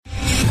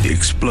The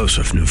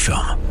explosive new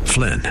film,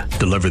 Flynn,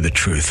 deliver the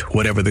truth,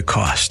 whatever the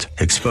cost,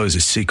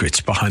 exposes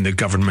secrets behind the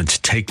government's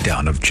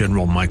takedown of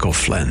General Michael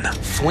Flynn.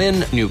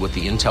 Flynn knew what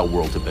the intel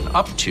world had been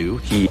up to.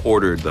 He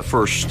ordered the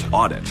first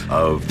audit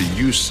of the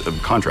use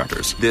of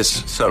contractors.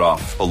 This set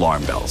off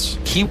alarm bells.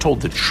 He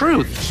told the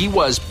truth. He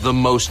was the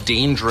most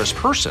dangerous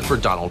person for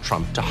Donald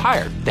Trump to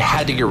hire. They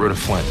had to get rid of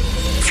Flynn.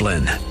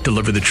 Flynn,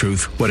 deliver the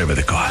truth, whatever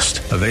the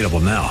cost. Available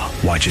now.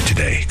 Watch it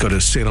today. Go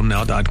to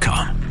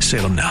salemnow.com.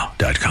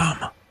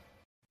 salemnow.com.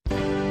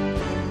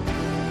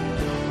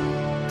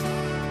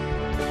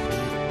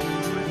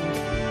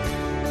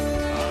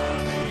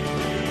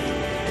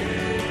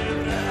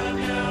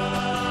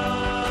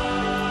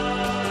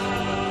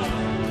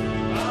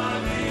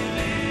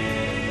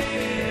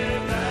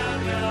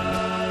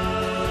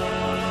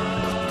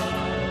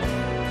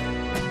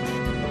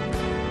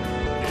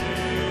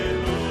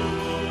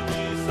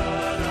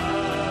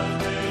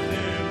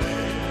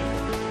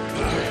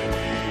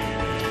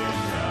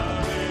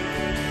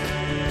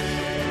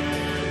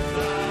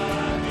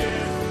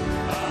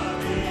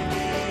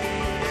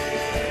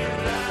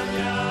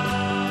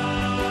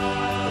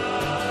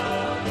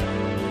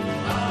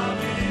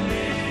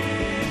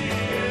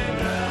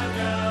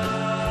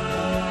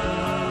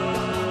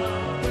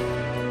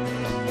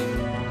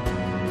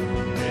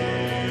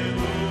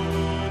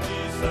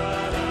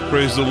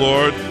 Praise the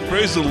Lord.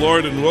 Praise the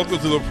Lord, and welcome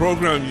to the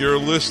program. You're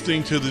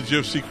listening to the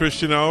Gypsy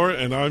Christian Hour,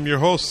 and I'm your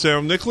host,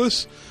 Sam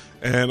Nicholas,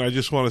 and I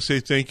just want to say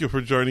thank you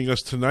for joining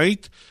us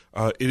tonight.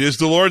 It is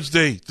the Lord's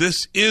Day.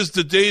 This is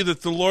the day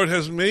that the Lord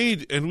has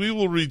made, and we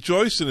will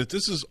rejoice in it.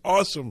 This is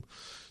awesome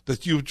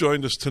that you've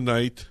joined us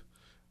tonight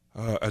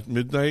at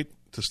midnight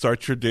to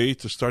start your day,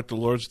 to start the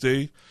Lord's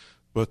Day.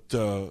 But,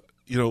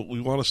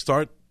 we want to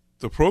start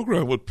the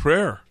program with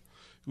prayer.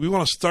 We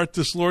want to start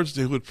this Lord's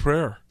Day with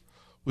prayer.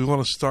 We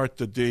want to start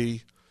the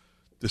day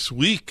this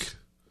week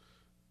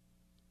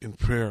in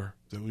prayer,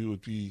 that we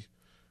would be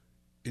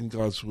in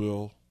God's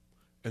will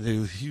and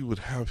that He would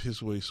have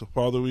His way. So,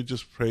 Father, we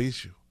just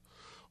praise you.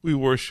 We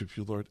worship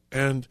you, Lord.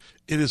 And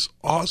it is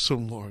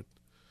awesome, Lord,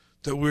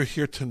 that we're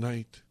here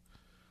tonight,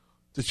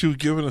 that you've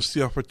given us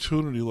the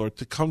opportunity, Lord,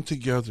 to come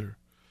together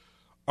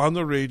on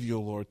the radio,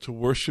 Lord, to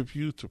worship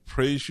you, to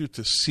praise you,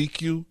 to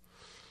seek you.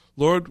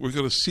 Lord, we're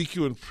going to seek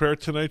you in prayer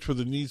tonight for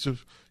the needs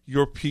of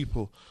your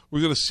people.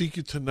 We're going to seek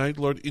you tonight,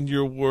 Lord, in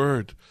your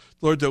word.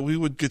 Lord, that we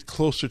would get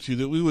closer to you,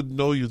 that we would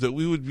know you, that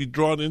we would be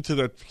drawn into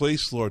that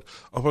place, Lord,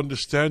 of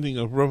understanding,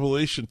 of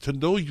revelation, to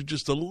know you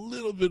just a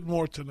little bit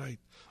more tonight,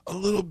 a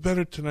little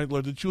better tonight,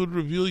 Lord, that you would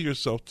reveal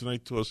yourself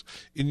tonight to us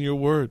in your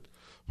word.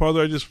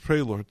 Father, I just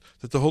pray, Lord,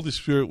 that the Holy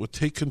Spirit would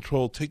take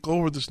control, take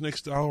over this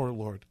next hour,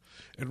 Lord,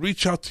 and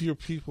reach out to your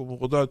people,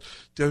 that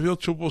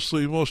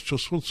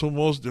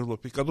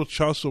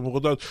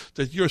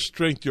your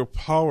strength, your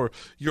power,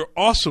 your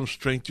awesome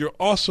strength, your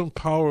awesome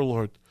power,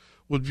 Lord,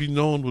 would be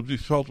known, would be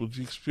felt, would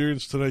be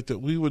experienced tonight, that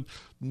we would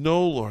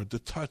know, Lord, the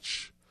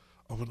touch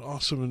of an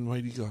awesome and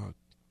mighty God.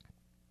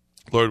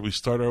 Lord, we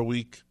start our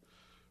week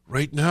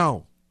right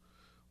now.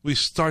 We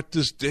start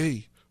this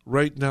day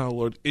right now,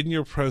 Lord, in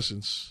your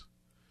presence,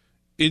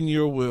 in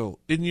your will,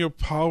 in your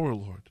power,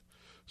 Lord.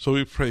 So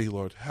we pray,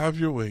 Lord, have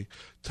your way.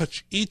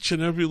 Touch each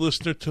and every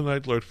listener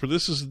tonight, Lord, for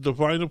this is a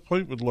divine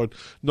appointment, Lord.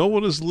 No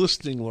one is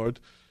listening, Lord,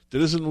 that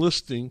isn't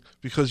listening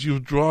because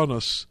you've drawn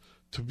us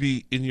to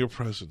be in your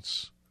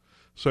presence.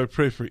 So I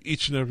pray for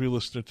each and every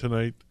listener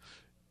tonight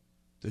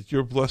that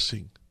your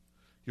blessing,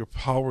 your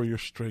power, your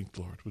strength,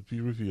 Lord, would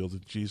be revealed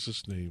in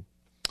Jesus' name.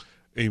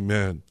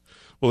 Amen.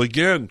 Well,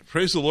 again,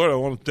 praise the Lord. I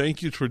want to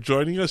thank you for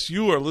joining us.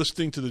 You are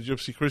listening to the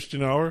Gypsy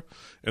Christian Hour,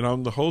 and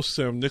I'm the host,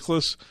 Sam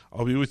Nicholas.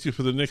 I'll be with you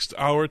for the next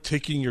hour,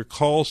 taking your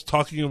calls,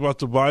 talking about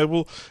the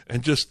Bible,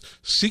 and just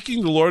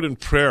seeking the Lord in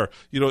prayer.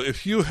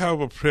 If you have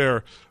a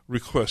prayer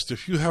request,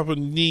 if you have a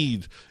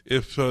need,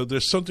 if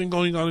there's something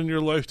going on in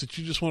your life that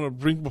you just want to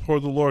bring before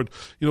the Lord,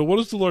 what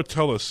does the Lord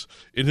tell us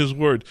in His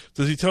Word?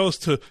 Does He tell us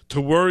to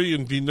worry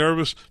and be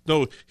nervous?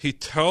 No, He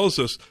tells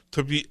us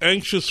to be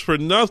anxious for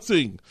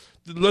nothing.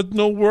 Let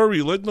no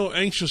worry, let no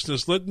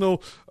anxiousness, let no,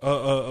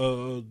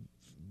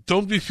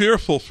 don't be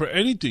fearful for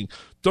anything.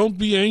 Don't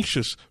be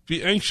anxious.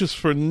 Be anxious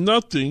for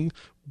nothing,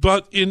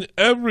 but in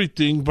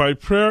everything by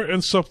prayer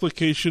and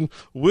supplication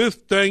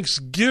with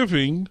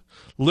thanksgiving,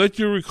 let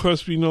your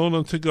requests be known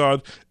unto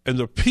God, and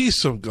the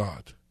peace of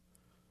God,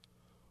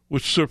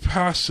 which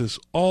surpasses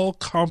all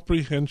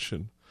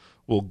comprehension,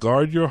 will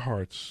guard your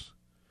hearts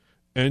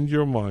and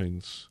your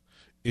minds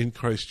in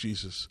Christ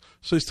Jesus.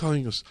 So He's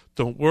telling us,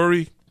 don't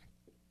worry.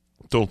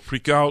 Don't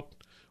freak out.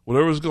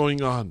 Whatever's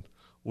going on,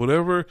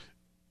 whatever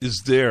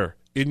is there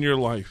in your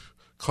life,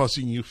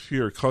 causing you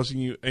fear, causing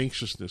you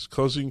anxiousness,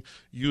 causing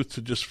you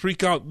to just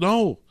freak out.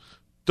 No,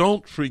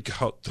 don't freak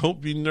out.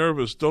 Don't be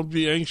nervous. Don't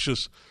be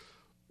anxious.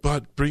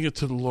 But bring it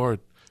to the Lord.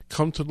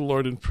 Come to the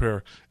Lord in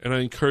prayer. And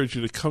I encourage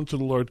you to come to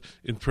the Lord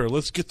in prayer.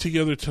 Let's get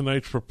together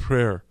tonight for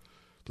prayer.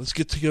 Let's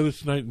get together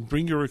tonight and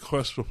bring your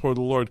requests before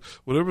the Lord.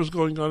 Whatever's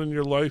going on in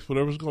your life,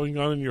 whatever's going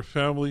on in your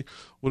family,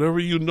 whatever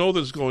you know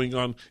that's going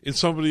on in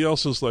somebody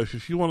else's life,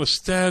 if you want to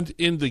stand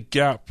in the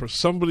gap for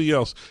somebody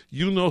else,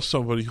 you know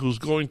somebody who's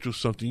going through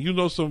something, you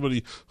know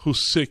somebody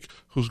who's sick,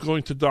 who's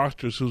going to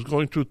doctors, who's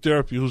going through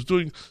therapy, who's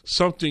doing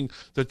something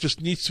that just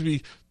needs to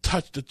be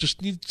touched, that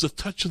just needs the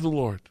touch of the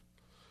Lord,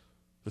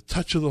 the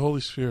touch of the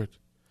Holy Spirit.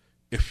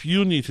 If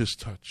you need His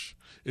touch,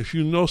 if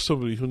you know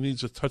somebody who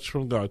needs a touch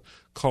from God,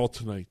 call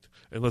tonight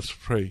and let's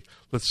pray.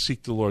 Let's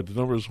seek the Lord. The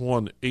number is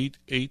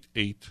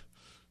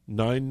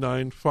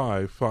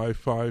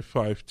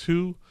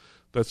 1-888-995-5552.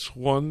 That's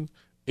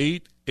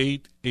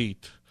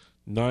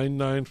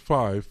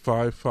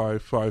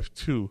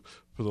 1-888-995-5552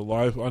 for the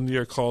live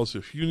on-the-air calls.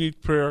 If you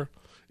need prayer,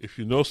 if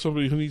you know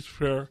somebody who needs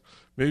prayer,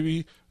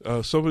 maybe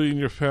somebody in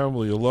your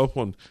family, a loved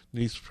one,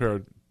 needs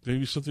prayer.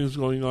 Maybe something's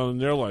going on in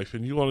their life,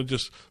 and you want to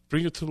just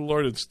bring it to the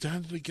Lord and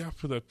stand in the gap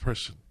for that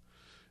person.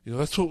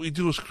 That's what we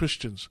do as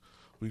Christians.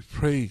 We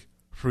pray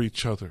for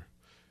each other.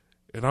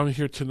 And I'm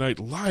here tonight,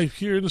 live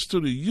here in the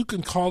studio. You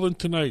can call in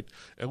tonight,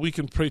 and we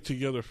can pray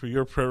together for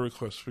your prayer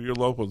requests, for your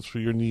loved ones, for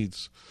your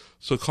needs.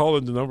 So call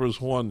in. The number is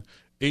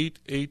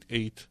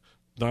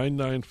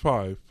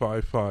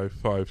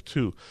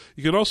 1-888-995-5552.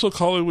 You can also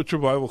call in with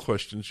your Bible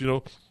questions.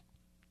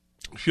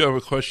 If you have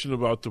a question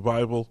about the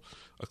Bible,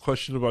 a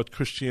question about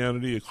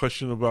Christianity, a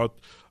question about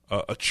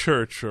a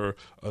church or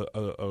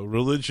a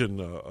religion,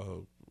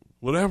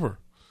 whatever's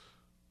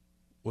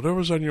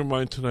on your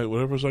mind tonight,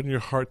 whatever's on your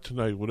heart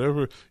tonight,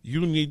 whatever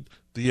you need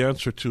the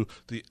answer to,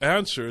 the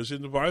answer is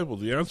in the Bible.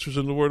 The answer is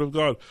in the Word of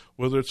God,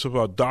 whether it's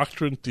about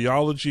doctrine,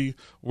 theology,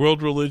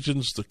 world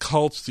religions, the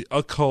cults, the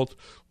occult,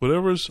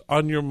 whatever's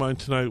on your mind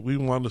tonight, we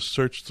want to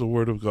search the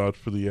Word of God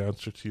for the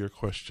answer to your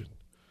question.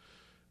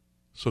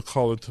 So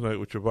call in tonight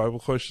with your Bible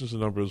questions. The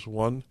number is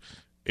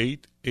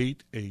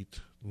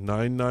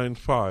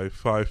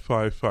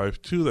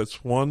 1-888-995-5552. That's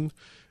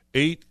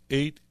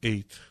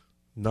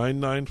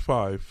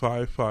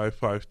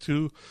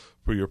 1-888-995-5552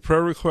 for your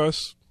prayer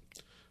requests,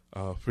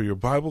 for your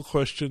Bible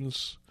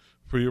questions,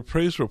 for your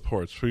praise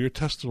reports, for your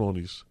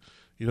testimonies.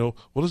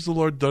 What has the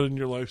Lord done in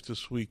your life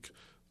this week,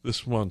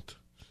 this month?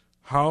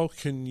 How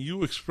can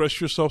you express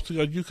yourself to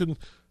God? You can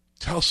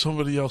tell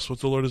somebody else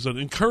what the Lord has done.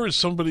 Encourage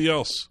somebody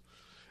else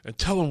and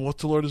tell them what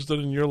the Lord has done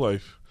in your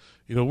life.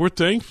 We're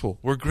thankful.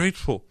 We're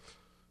grateful.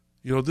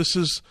 This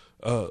is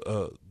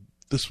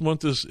this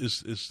month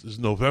is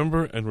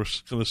November, and we're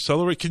going to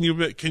celebrate. Can you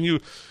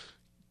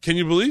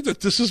believe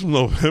that this is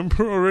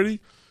November already?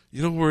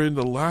 We're in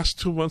the last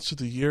 2 months of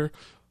the year.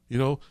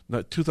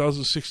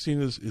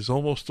 2016 is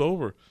almost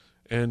over,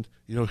 and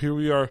here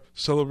we are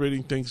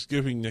celebrating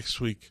Thanksgiving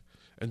next week,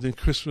 and then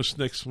Christmas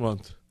next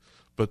month.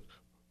 But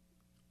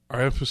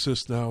our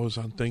emphasis now is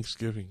on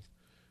Thanksgiving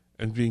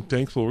and being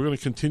thankful. We're going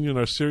to continue in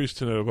our series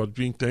tonight about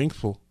being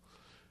thankful.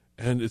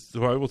 And the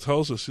Bible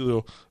tells us,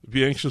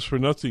 be anxious for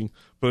nothing,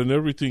 but in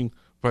everything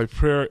by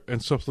prayer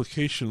and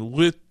supplication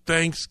with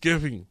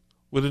thanksgiving,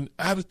 with an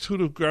attitude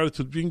of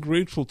gratitude, being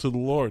grateful to the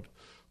Lord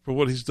for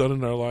what He's done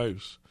in our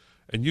lives.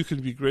 And you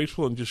can be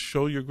grateful and just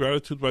show your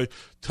gratitude by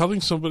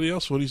telling somebody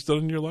else what He's done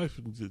in your life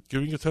and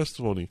giving a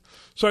testimony.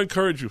 So I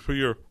encourage you, for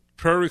your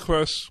prayer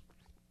requests,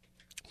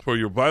 for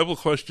your Bible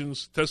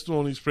questions,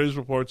 testimonies, praise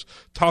reports,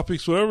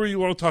 topics, whatever you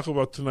want to talk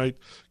about tonight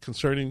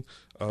concerning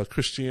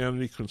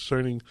Christianity,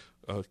 concerning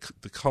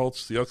the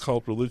cults, the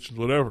occult, religions,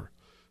 whatever.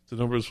 The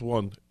number is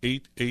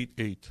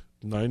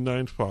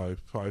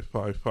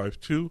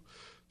 1-888-995-5552.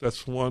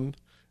 That's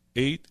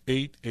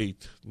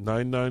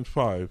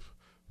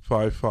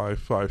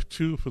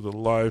 1-888-995-5552 for the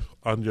live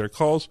on-air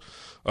calls.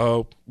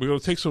 We're going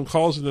to take some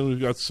calls, and then we've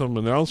got some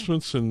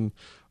announcements and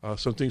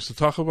some things to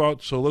talk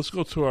about. So let's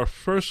go to our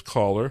first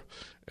caller,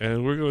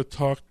 and we're going to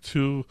talk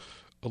to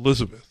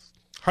Elizabeth.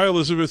 Hi,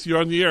 Elizabeth.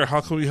 You're on the air.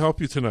 How can we help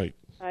you tonight?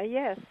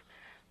 Yes.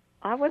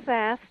 I was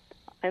asked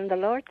in the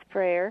Lord's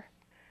Prayer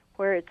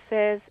where it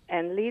says,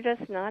 "And lead us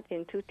not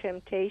into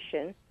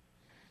temptation."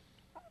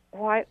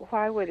 Why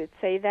would it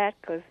say that?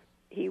 Because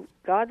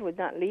God would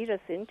not lead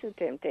us into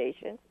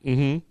temptation.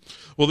 Mm-hmm.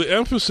 Well, the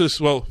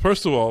emphasis,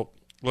 first of all,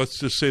 let's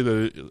just say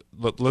that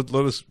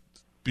let us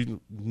be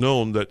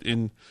known that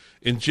in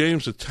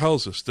James it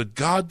tells us that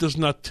God does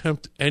not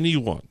tempt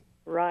anyone.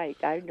 Right,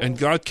 I know. And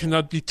God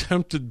cannot be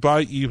tempted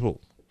by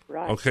evil.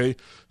 Right. Okay?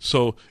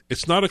 So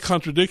it's not a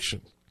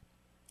contradiction.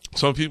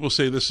 Some people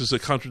say this is a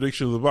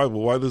contradiction of the Bible.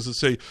 Why does it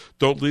say,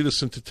 don't lead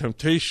us into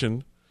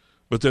temptation,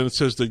 but then it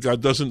says that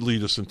God doesn't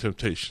lead us in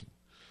temptation?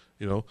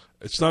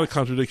 It's not a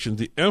contradiction.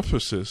 The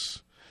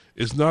emphasis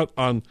is not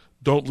on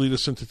don't lead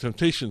us into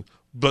temptation,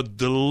 but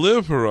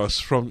deliver us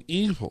from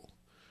evil.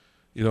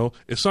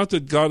 It's not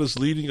that God is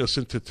leading us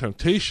into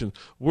temptation.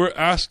 We're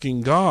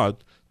asking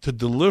God to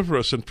deliver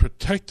us and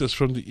protect us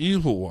from the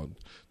evil one,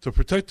 to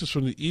protect us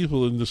from the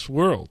evil in this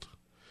world.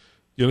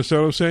 You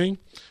understand what I'm saying?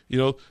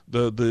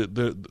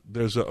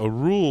 There's a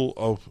rule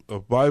of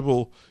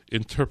Bible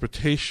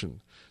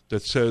interpretation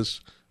that says,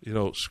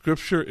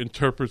 Scripture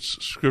interprets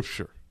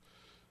Scripture.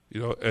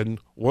 And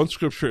one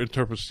Scripture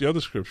interprets the other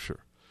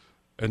Scripture.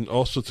 and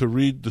also to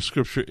read the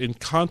scripture in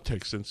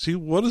context and see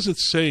what is it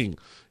saying.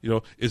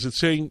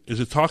 Is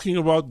it talking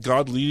about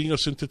God leading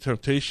us into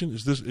temptation?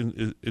 Is this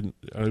in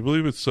I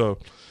believe it's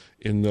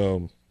in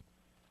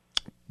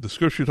the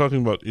scripture you're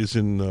talking about is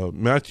in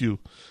Matthew,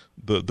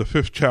 the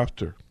 5th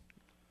chapter,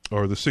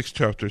 or the 6th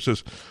chapter. It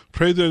says,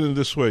 "Pray then in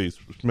this way,"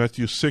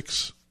 Matthew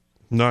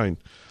 6:9.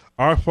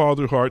 "Our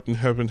Father who art in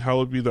heaven,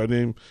 hallowed be thy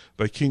name.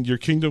 Your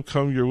kingdom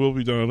come, your will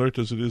be done on earth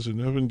as it is in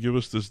heaven. Give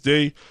us this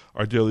day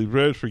our daily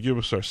bread. Forgive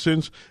us our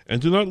sins.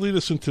 And do not lead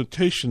us into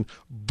temptation,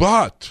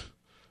 but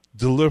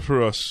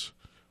deliver us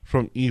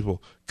from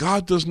evil."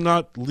 God does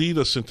not lead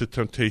us into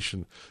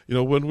temptation.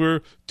 When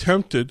we're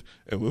tempted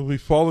and when we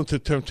fall into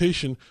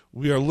temptation,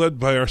 we are led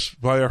by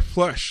our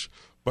flesh,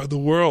 by the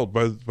world,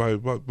 by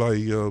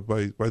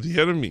the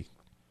enemy.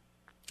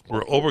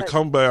 We're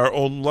overcome by our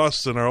own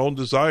lusts and our own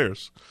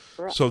desires.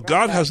 So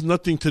God has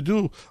nothing to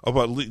do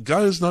about.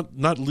 God is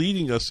not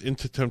leading us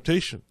into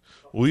temptation.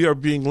 We are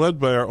being led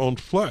by our own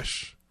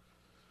flesh.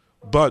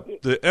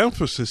 But the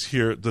emphasis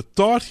here, the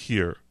thought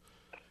here,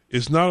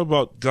 is not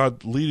about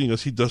God leading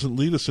us. He doesn't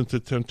lead us into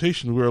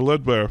temptation. We are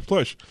led by our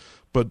flesh.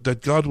 But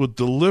that God would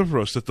deliver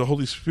us, that the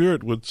Holy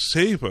Spirit would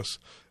save us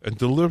and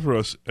deliver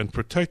us and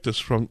protect us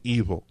from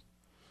evil.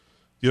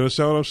 You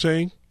understand what I'm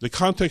saying? The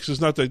context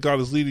is not that God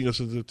is leading us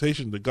into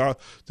temptation.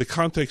 The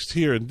context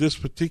here in this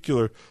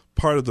particular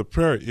part of the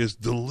prayer is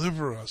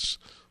deliver us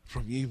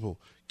from evil.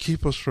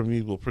 Keep us from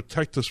evil.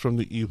 Protect us from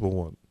the evil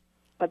one.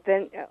 But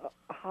then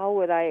how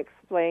would I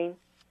explain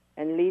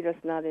and lead us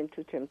not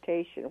into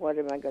temptation? What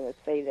am I going to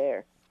say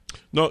there?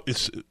 No,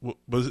 it's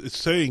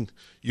saying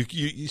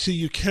you see,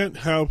 you can't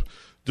have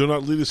 "do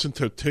not lead us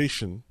into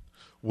temptation"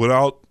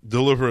 without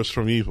 "deliver us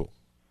from evil,"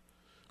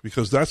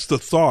 because that's the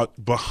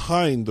thought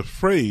behind the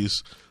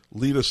phrase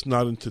 "lead us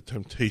not into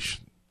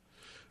temptation."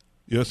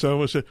 You understand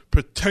what I'm saying?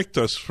 Protect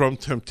us from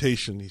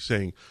temptation. He's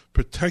saying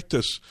protect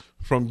us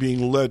from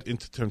being led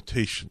into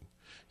temptation.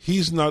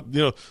 He's not.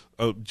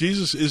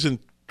 Jesus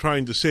isn't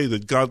trying to say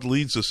that God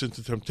leads us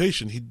into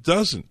temptation. He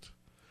doesn't.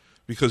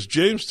 Because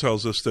James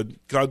tells us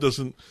that God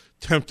doesn't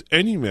tempt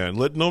any man.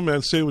 Let no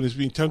man say when he's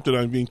being tempted,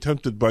 "I'm being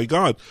tempted by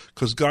God,"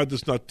 because God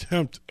does not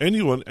tempt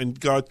anyone, and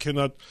God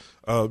cannot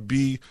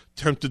be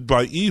tempted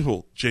by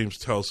evil, James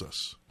tells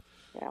us.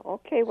 Yeah,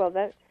 okay, well,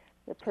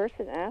 the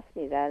person asked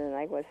me that, and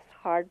I was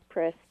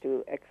hard-pressed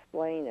to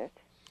explain it.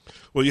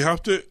 Well, you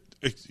have to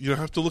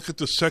look at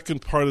the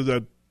second part of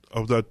that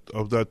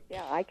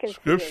Yeah, I can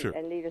scripture. See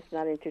and lead us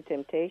not into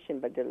temptation,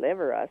 but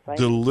deliver us.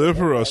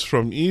 Deliver us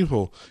from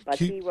evil. But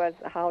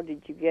how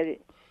did you get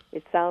it?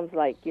 It sounds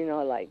like,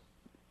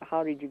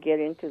 how did you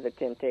get into the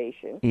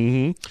temptation?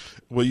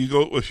 Mm-hmm. Well,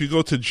 if you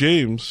go to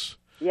James.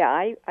 Yeah,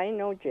 I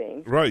know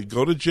James. Right,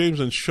 go to James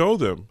and show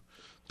them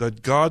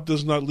that God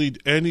does not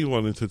lead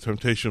anyone into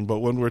temptation, but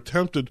when we're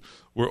tempted,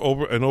 we're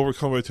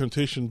overcome by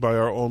temptation by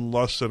our own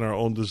lusts and our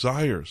own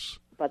desires.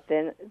 But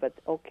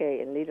okay,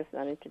 and lead us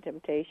not into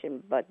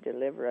temptation, but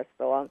deliver us.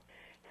 So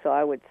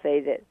I would say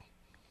that,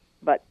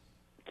 but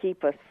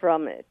keep us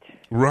from it.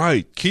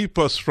 Right, keep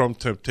us from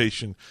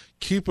temptation.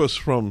 Keep us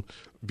from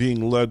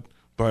being led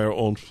by our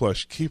own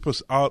flesh. Keep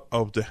us out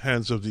of the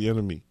hands of the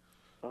enemy.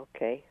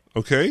 Okay.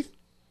 Okay?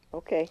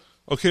 Okay.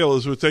 Okay,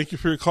 Elizabeth, thank you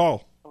for your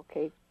call.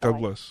 Okay, God bye.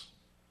 bless.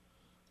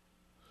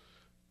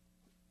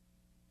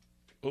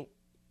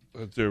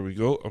 There we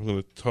go. I'm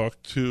going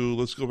to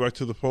let's go back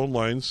to the phone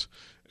lines.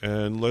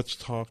 And let's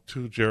talk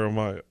to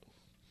Jeremiah.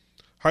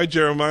 Hi,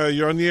 Jeremiah.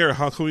 You're on the air.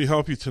 How can we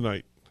help you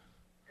tonight?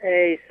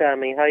 Hey,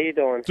 Sammy. How you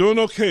doing? Doing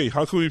okay.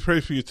 How can we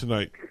pray for you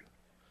tonight?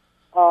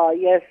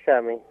 Yes,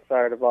 Sammy.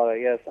 Sorry to bother.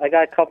 Yes, I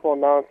got a couple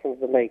announcements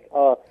to make.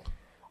 On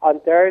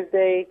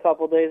Thursday, a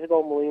couple days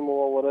ago, Malima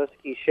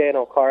Wawadowski shared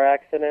a car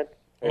accident.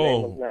 Her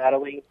name was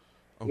Natalie.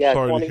 I'm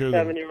sorry to hear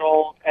that.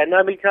 27-year-old. And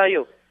let me tell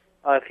you,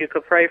 if you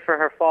could pray for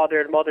her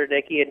father and mother,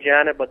 Nikki and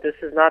Janet, but this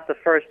is not the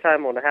first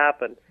time when it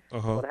happened.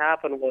 What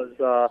happened was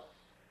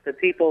the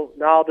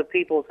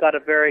people's got to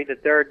bury the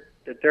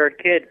third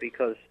kid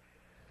because,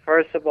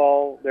 first of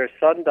all, their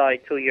son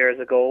died 2 years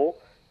ago.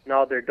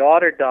 Now their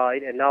daughter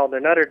died, and now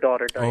another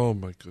daughter died. Oh,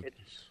 my goodness.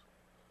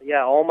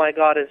 Oh, my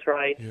God is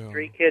right. Yeah.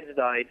 3 kids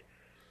died.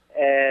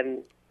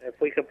 And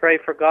if we could pray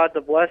for God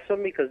to bless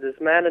them, because this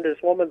man and this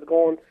woman's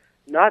going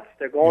nuts.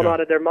 They're going out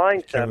of their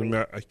minds, Sammy.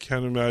 I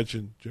can't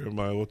imagine,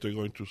 Jeremiah, what they're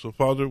going through. So,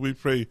 Father, we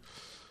pray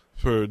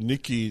for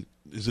Nikki.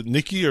 Is it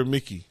Nikki or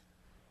Mickey?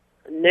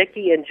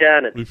 Nikki and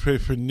Janet. We pray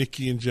for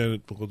Nikki and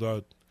Janet,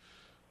 Lord.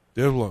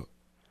 Devla,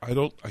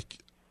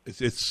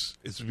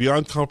 it's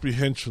beyond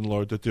comprehension,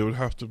 Lord, that they would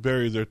have to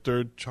bury their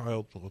third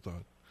child,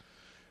 Lord.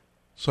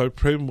 So I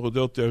pray, Lord,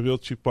 that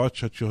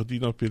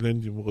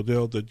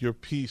your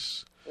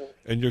peace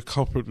and your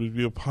comfort would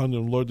be upon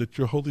them, Lord, that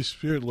your Holy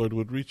Spirit, Lord,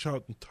 would reach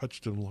out and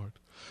touch them, Lord.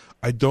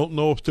 I don't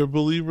know if they're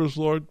believers,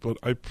 Lord, but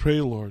I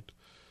pray, Lord,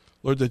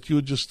 that you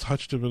would just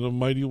touch them in a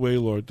mighty way,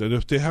 Lord, that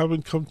if they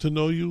haven't come to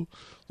know you,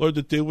 Lord,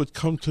 that they would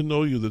come to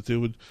know you, that they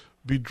would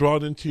be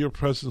drawn into your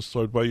presence,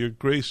 Lord, by your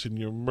grace and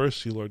your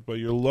mercy, Lord, by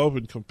your love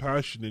and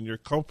compassion and your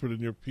comfort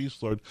and your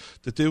peace, Lord,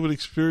 that they would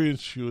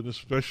experience you in a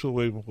special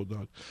way,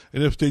 God.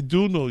 And if they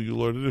do know you,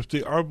 Lord, and if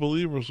they are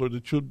believers, Lord,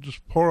 that you would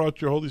just pour out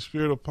your Holy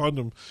Spirit upon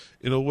them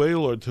in a way,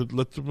 Lord, to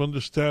let them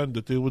understand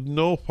that they would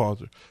know,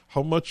 Father,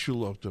 how much you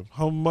love them,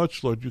 how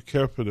much, Lord, you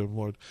care for them,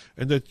 Lord,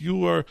 and that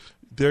you are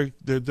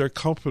their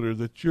comforter,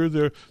 that you're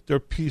their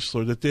peace,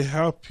 Lord, that they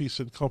have peace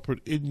and comfort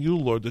in you,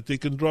 Lord, that they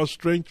can draw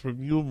strength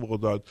from you,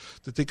 God,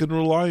 that they can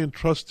rely and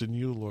trust in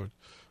you, Lord.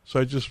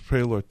 So I just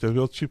pray, Lord, that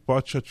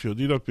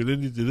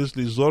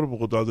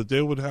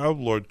they would have,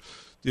 Lord,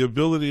 the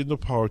ability and the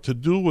power to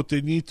do what they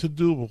need to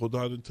do,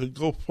 God, and to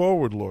go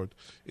forward, Lord,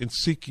 in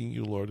seeking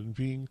you, Lord, and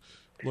being,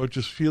 Lord,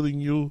 just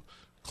feeling you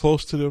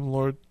close to them,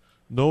 Lord,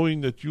 knowing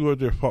that you are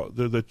their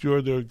that you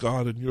are their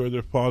God and you are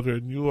their Father,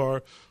 and you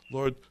are,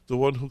 Lord, the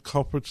one who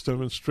comforts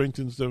them and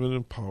strengthens them and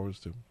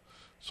empowers them.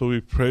 So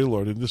we pray,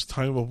 Lord, in this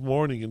time of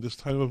mourning, in this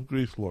time of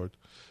grief, Lord,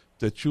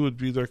 that you would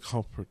be their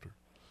comforter,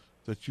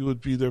 that you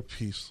would be their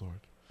peace,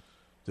 Lord,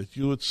 that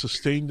you would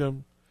sustain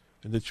them,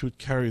 and that you would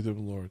carry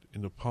them, Lord,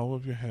 in the palm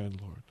of your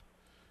hand, Lord.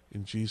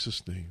 In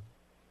Jesus' name,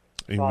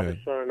 amen. Father,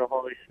 Son, and the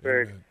Holy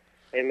Spirit.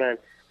 Amen. Amen.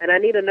 And I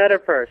need another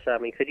prayer,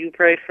 Sammy. Could you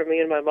pray for me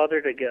and my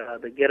mother to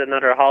get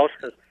another house?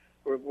 Because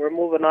we're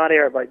moving out of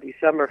here by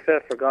December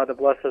 5th for God to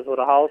bless us with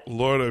a house.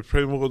 Lord, I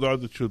pray,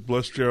 God, that you would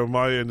bless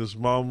Jeremiah and his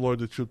mom, Lord,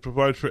 that you would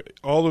provide for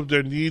all of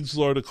their needs,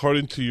 Lord,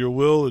 according to your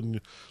will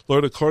and,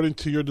 Lord, according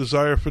to your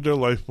desire for their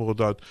life,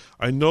 God.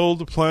 I know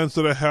the plans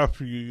that I have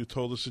for you, you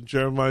told us in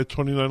Jeremiah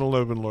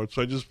 29:11, Lord.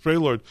 So I just pray,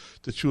 Lord,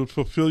 that you would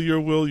fulfill your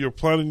will, your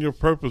plan, and your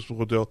purpose,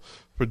 God,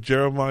 for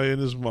Jeremiah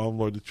and his mom,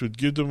 Lord, that you would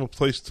give them a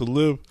place to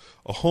live,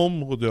 a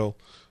home, God,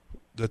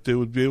 that they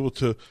would be able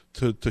to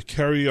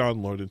carry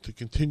on, Lord, and to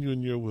continue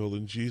in your will.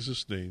 In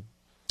Jesus' name,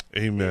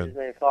 amen. In Jesus'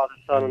 name, Father,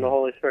 Son, and the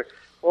Holy Spirit.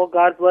 Well,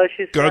 God bless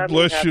you, God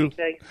bless you.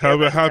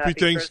 Have a happy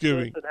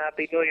Thanksgiving. And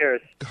Happy New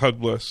Year's. God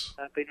bless.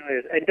 Happy New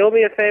Year's. And do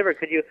me a favor.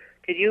 Could you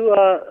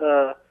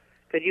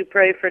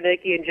pray for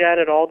Nikki and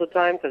Janet all the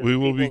time? We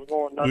will be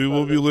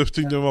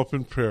lifting them up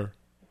in prayer.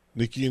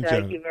 Nikki and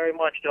Janet. Thank you very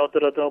much. God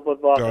bless.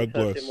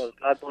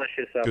 God bless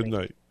you, Sammy. Good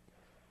night.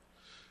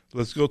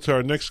 Let's go to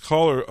our next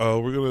caller.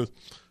 We're going to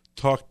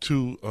talk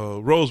to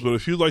Rose, but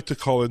if you'd like to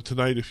call in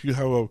tonight, if you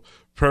have a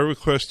prayer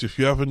request, if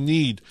you have a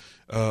need,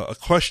 a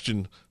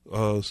question,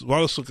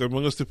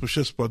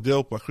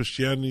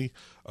 Christianity,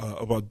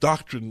 about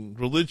doctrine,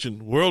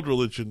 religion, world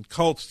religion,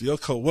 cults, the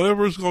occult,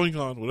 whatever is going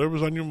on,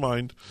 whatever's on your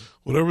mind,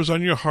 whatever's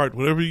on your heart,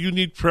 whatever you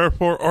need prayer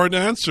for or an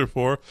answer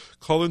for,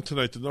 call in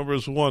tonight. The number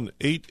is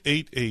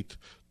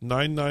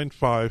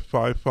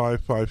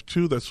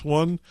 1-888-995-5552. That's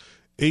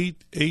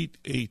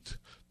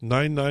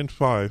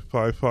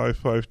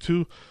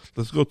 1-888-995-5552.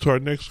 Let's go to our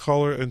next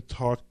caller and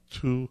talk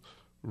to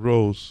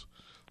Rose.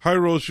 Hi,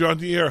 Rose. You're on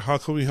the air. How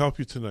can we help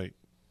you tonight?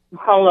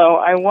 Hello.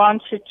 I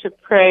want you to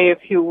pray,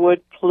 if you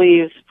would,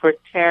 please, for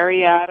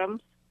Terry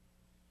Adams,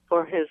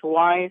 for his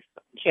wife,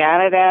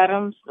 Janet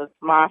Adams, that's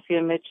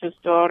Mafia Mitch's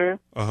daughter.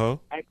 Uh-huh.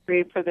 I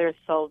pray for their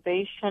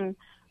salvation.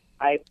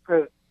 They've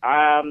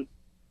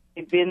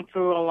been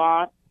through a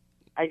lot.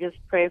 I just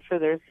pray for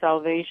their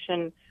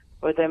salvation,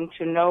 for them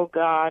to know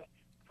God,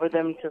 for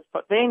them to,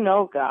 they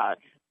know God,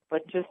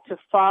 but just to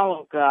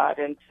follow God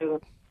and to,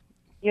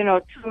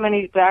 too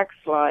many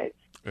backslides.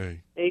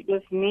 Hey. They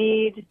just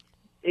need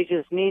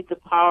the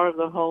power of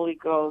the Holy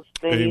Ghost.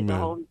 They need the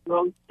Holy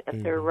Ghost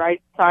at their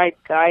right side,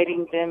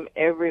 guiding them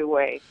every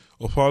way.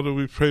 Oh, Father,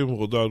 we pray,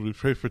 God. We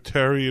pray for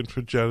Terry and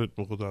for Janet,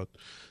 God.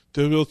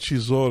 Lord,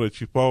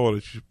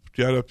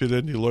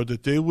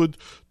 that they would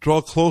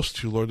draw close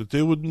to you, Lord, that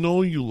they would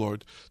know you,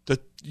 Lord,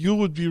 that you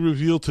would be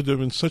revealed to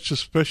them in such a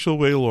special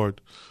way,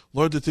 Lord.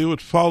 Lord, that they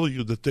would follow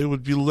you, that they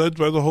would be led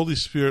by the Holy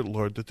Spirit,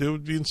 Lord, that they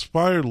would be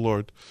inspired,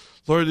 Lord,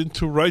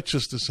 into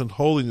righteousness and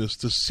holiness,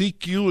 to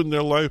seek you in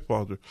their life,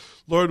 Father.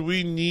 Lord,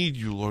 we need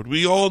you, Lord.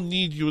 We all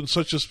need you in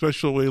such a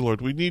special way, Lord.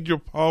 We need your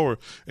power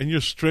and your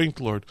strength,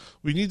 Lord.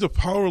 We need the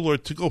power,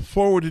 Lord, to go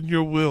forward in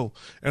your will.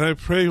 And I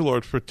pray,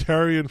 Lord, for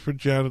Terry and for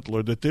Janet,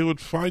 Lord, that they would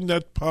find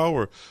that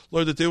power,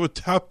 Lord, that they would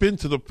tap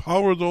into the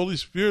power of the Holy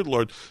Spirit,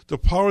 Lord, the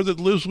power that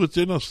lives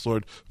within us,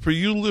 Lord. For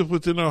you live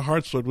within our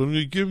hearts, Lord. When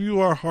we give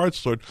you our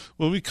hearts, Lord,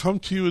 when we come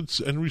to you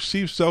and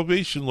receive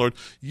salvation, Lord,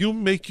 you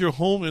make your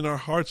home in our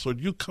hearts, Lord.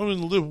 You come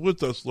and live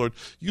with us, Lord.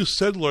 You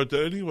said, Lord,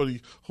 that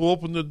anybody who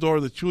opened the door,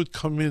 that you would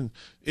come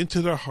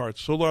into their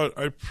hearts. So, Lord,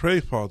 I pray,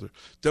 Father,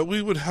 that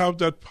we would have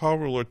that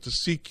power, Lord, to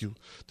seek you,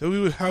 that we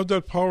would have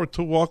that power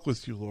to walk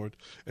with you, Lord,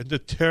 and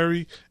that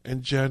Terry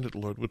and Janet,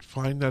 Lord, would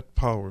find that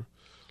power,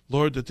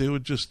 Lord, that they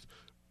would just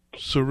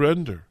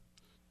surrender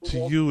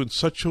to you in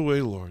such a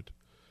way, Lord,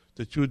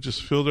 that you would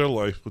just fill their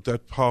life with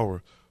that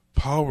power,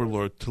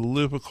 Lord, to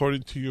live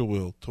according to your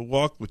will, to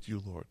walk with you,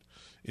 Lord.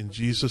 In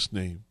Jesus'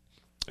 name,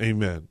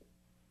 amen.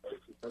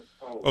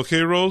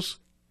 Okay, Rose?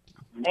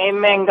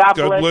 Amen. God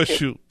bless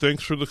you.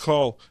 Thanks for the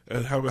call,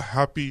 and have a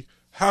happy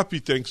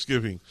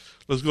Thanksgiving.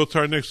 Let's go to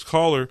our next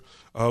caller.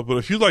 But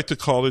if you'd like to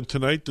call in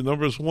tonight, the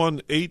number is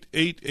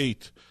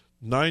 1-888-995-5552.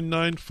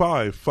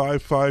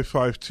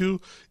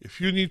 888-995-5552.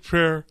 If you need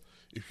prayer,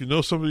 if you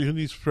know somebody who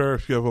needs prayer,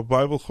 if you have a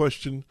Bible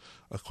question,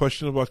 a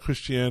question about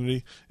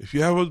Christianity, if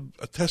you have a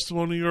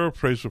testimony or a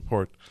praise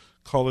report,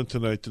 call in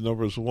tonight. The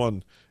number is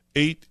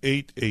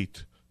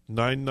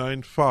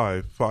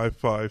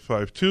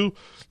 1-888-995-5552.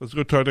 Let's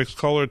go to our next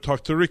caller and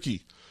talk to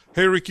Ricky.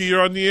 Hey, Ricky,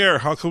 you're on the air.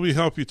 How can we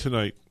help you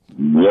tonight?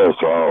 Yes,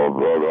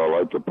 brother. I'd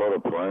like to put a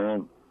prayer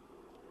in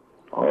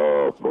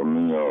for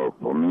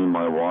me,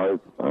 my wife,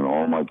 and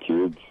all my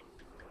kids,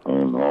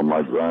 and all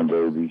my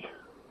grandbabies.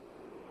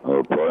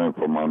 Praying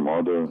for my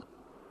mother,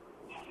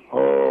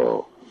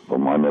 for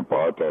my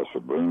nepata,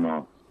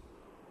 Sabrina,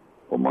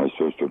 for my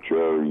sister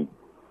Cherry,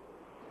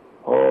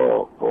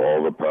 for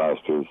all the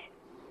pastors,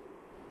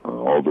 and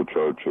all the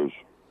churches,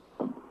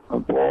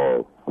 and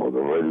for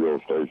the radio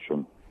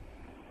station.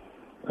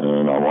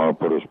 And I want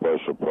to put a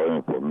special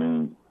prayer for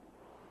me,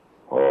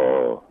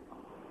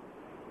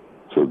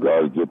 so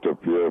God get the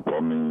fear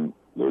from me,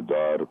 their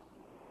dad,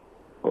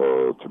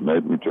 to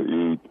make me to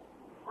eat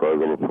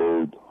regular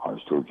food. I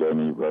still can't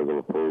eat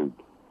regular food.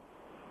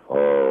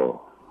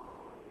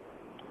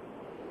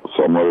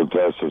 Some of the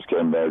tests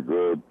came back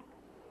good,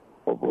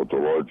 but with the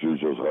Lord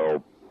Jesus'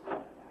 help.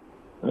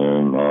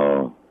 And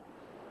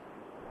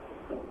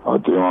I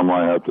think I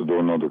might have to do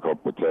another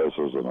couple of tests,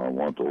 and I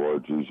want the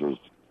Lord Jesus,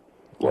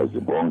 like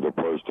if bring the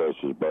first test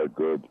is back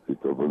good, he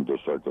could bring the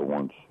second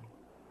ones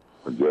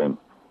again.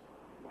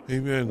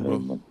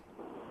 Amen.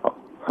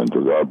 And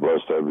to God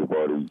bless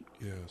everybody.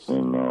 Yes.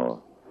 And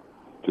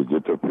to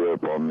get the prayer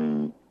from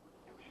me,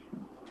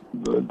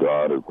 the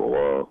God to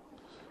go out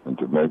and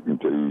to make me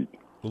to eat.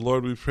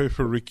 Lord, we pray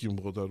for Ricky,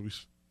 Lord. We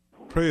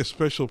pray a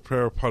special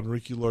prayer upon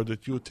Ricky, Lord,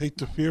 that you would take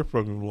the fear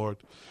from him, Lord.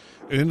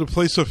 And in the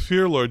place of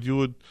fear, Lord, you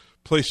would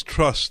place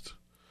trust.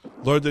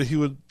 Lord, that he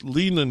would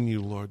lean on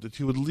you, Lord, that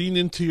he would lean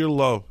into your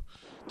love,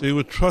 that he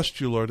would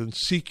trust you, Lord, and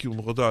seek you,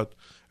 Lord.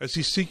 As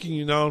he's seeking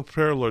you now in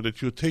prayer, Lord,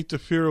 that you would take the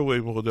fear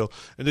away, Model,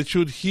 and that you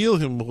would heal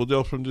him,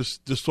 Model, from this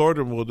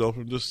disorder, Model,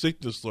 from this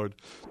sickness, Lord.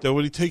 That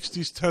when he takes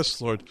these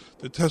tests, Lord,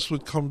 the tests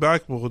would come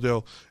back,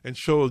 Model, and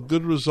show a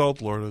good result,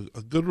 Lord,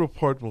 a good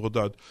report,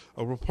 Model,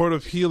 a report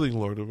of healing,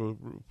 Lord, a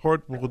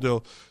report,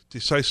 Model,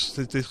 that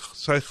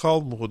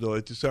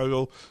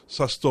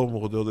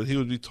he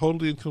would be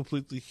totally and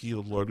completely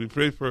healed, Lord. We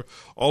pray for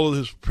all of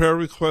his prayer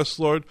requests,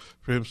 Lord,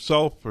 for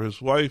himself, for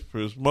his wife, for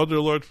his mother,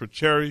 Lord, for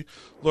Cherry,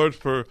 Lord,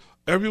 for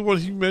everyone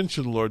he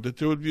mentioned, Lord, that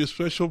there would be a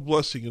special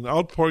blessing, an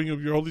outpouring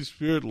of your Holy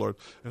Spirit, Lord,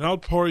 an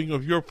outpouring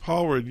of your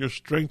power and your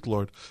strength,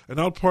 Lord, an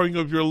outpouring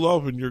of your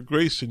love and your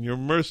grace and your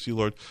mercy,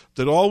 Lord,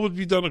 that all would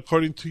be done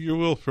according to your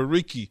will for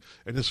Ricky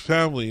and his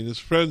family and his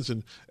friends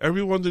and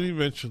everyone that he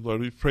mentioned,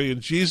 Lord. We pray in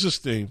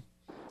Jesus' name.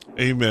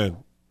 Amen.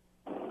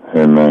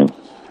 Amen.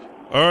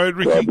 All right,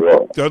 Ricky.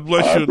 God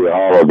bless Happy you.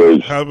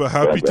 holidays. Have a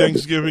happy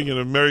Thanksgiving and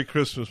a Merry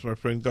Christmas, my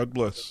friend. God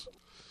bless.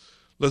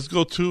 Let's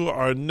go to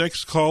our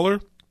next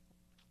caller.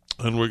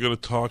 And we're going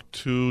to talk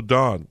to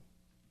Don.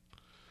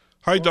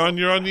 Hi, Don.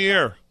 You're on the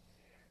air.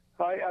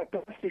 Hi,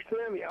 Pastor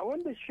Sammy. I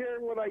wanted to share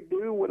what I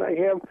do when I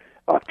have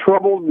a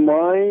troubled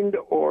mind,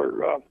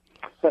 or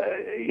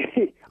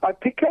I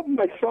pick up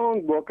my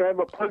songbook. I have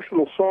a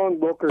personal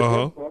songbook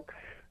or book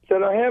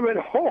that I have at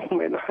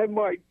home, and I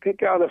might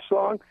pick out a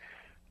song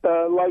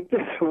like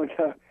this one.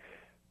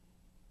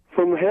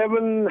 From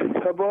heaven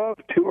above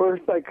to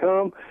earth I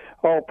come,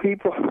 all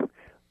people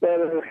that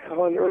are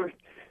on earth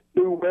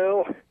do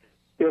well.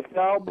 If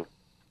thou be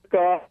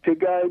God to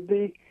guide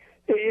thee,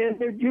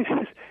 and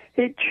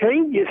it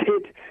changes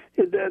it.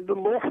 The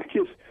Lord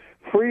just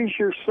frees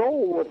your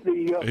soul with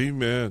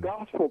the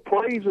gospel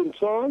praise and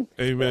song.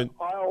 Amen.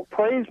 I'll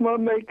praise my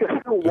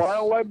Maker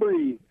while I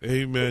breathe.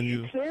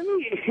 Amen.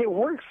 Sammy, it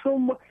works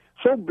so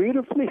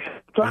beautifully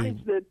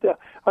sometimes that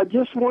I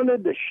just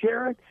wanted to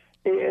share it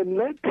and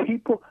let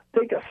people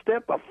take a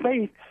step of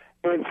faith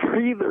and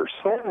free their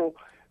soul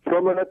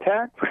from an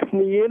attack from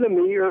the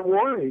enemy or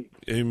worry.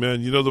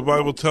 Amen. You know, the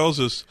Bible tells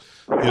us,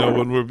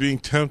 when we're being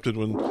tempted,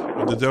 when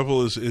the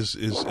devil is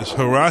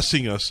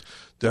harassing us,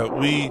 that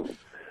we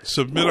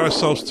submit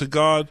ourselves to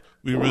God,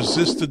 we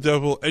resist the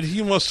devil, and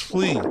he must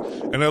flee.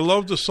 And I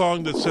love the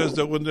song that says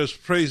that when there's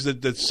praise,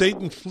 that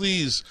Satan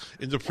flees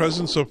in the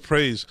presence of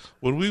praise.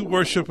 When we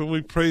worship and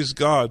we praise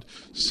God,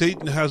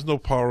 Satan has no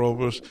power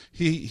over us.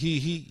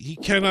 He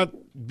cannot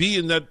be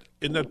in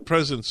that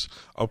presence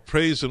of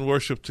praise and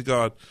worship to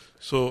God.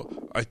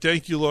 So I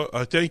thank you, Lord.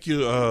 I thank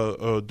you,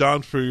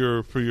 Don, for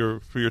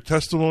your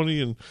testimony,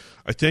 and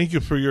I thank you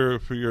for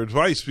your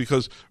advice.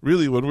 Because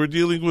really, when we're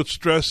dealing with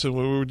stress and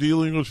when we're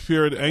dealing with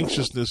fear and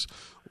anxiousness,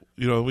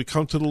 we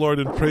come to the Lord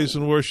in praise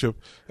and worship.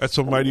 That's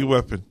a mighty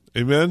weapon.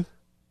 Amen.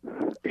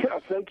 Yeah,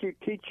 thank you,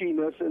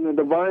 teaching us in a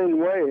divine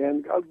way,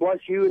 and God bless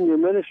you and your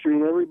ministry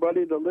and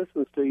everybody that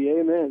listens to you.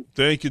 Amen.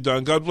 Thank you,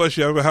 Don. God bless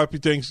you. Have a happy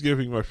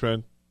Thanksgiving, my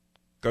friend.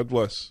 God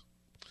bless.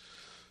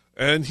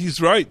 And he's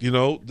right,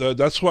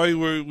 that's why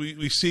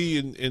we see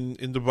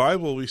in the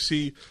Bible, we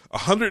see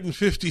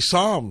 150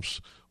 Psalms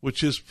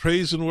which is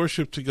praise and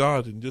worship to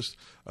God. And just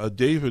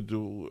David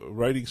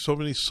writing so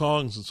many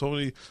songs and so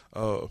many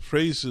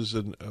phrases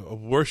and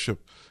of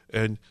worship.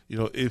 And,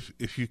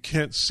 if you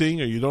can't sing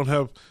or you don't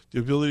have the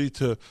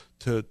ability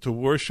to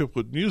worship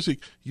with music,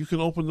 you can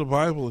open the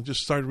Bible and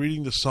just start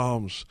reading the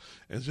Psalms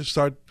and just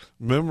start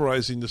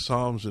memorizing the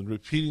Psalms and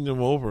repeating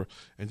them over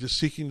and just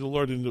seeking the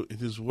Lord in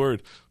His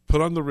Word. Put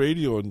on the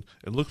radio and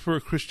look for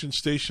a Christian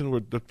station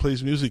that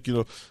plays music.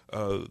 You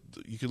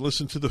can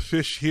listen to The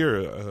Fish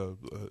here.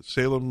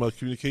 Salem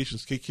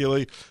Communications,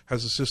 KKLA,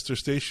 has a sister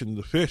station,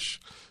 The Fish,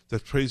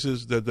 that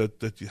praises,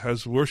 that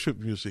has worship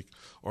music.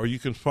 Or you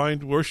can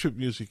find worship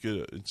music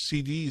in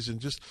CDs and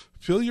just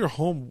fill your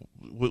home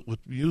with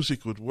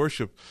music, with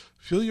worship.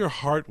 Fill your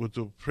heart with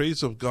the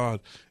praise of God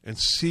and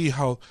see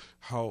how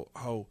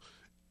the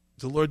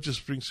Lord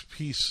just brings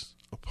peace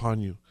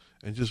upon you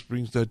and just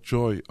brings that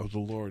joy of the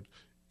Lord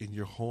in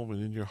your home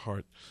and in your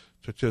heart,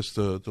 such as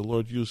the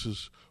Lord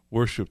uses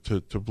worship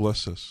to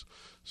bless us.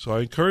 So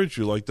I encourage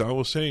you, like Don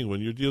was saying, when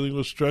you're dealing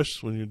with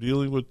stress, when you're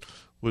dealing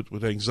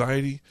with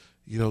anxiety,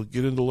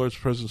 get in the Lord's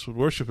presence with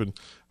worship. And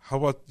how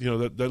about,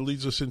 that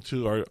leads us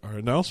into our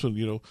announcement.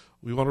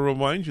 We want to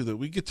remind you that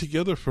we get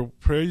together for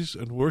praise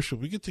and worship.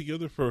 We get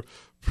together for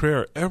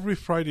prayer every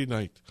Friday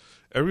night.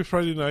 Every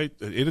Friday night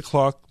at 8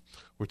 o'clock,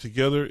 we're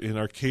together in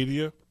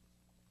Arcadia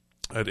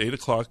at 8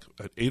 o'clock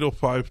at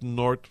 805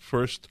 North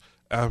 1st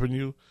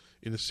Avenue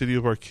in the city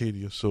of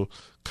Arcadia. So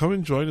come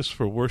and join us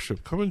for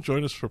worship. Come and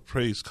join us for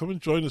praise. Come and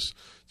join us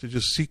to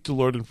just seek the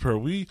Lord in prayer.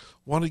 We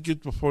want to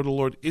get before the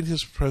Lord in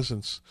His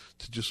presence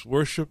to just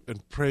worship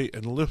and pray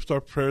and lift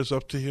our prayers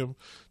up to Him.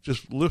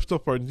 Just lift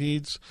up our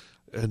needs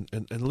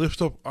and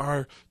lift up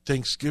our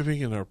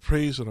thanksgiving and our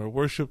praise and our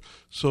worship.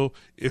 So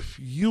if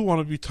you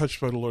want to be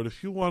touched by the Lord,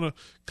 if you want to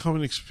come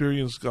and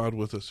experience God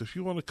with us, if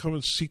you want to come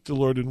and seek the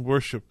Lord in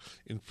worship,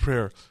 in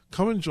prayer,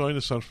 come and join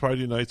us on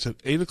Friday nights at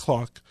 8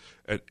 o'clock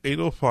at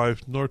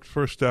 805 North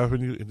 1st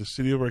Avenue in the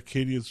city of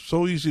Arcadia. It's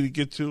so easy to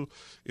get to.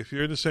 If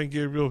you're in the San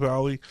Gabriel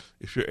Valley,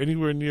 if you're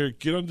anywhere near,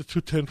 get on the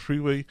 210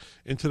 freeway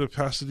into the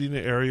Pasadena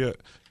area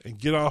and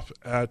get off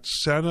at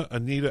Santa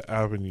Anita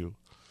Avenue.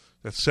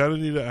 That's Santa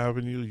Anita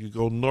Avenue. You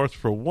go north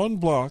for 1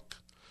 block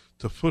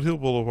to Foothill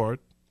Boulevard.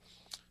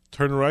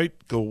 Turn right,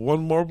 go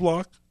 1 more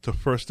block to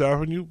First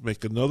Avenue,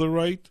 make another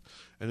right,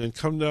 and then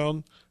come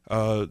down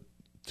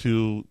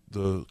to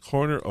the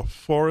corner of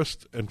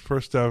Forest and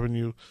First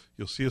Avenue.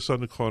 You'll see us on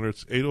the corner.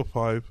 It's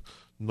 805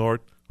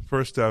 North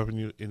First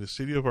Avenue in the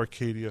city of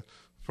Arcadia,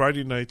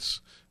 Friday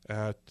nights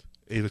at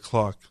 8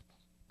 o'clock.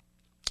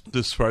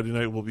 This Friday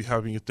night we'll be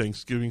having a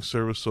Thanksgiving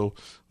service, so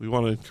we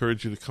want to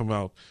encourage you to come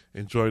out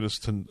and join us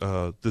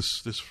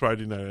this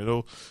Friday night. I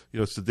know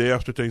it's the day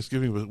after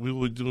Thanksgiving, but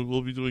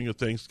we'll be doing a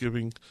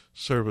Thanksgiving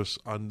service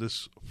on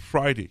this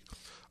Friday.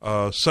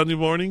 Sunday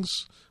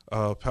mornings,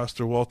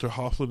 Pastor Walter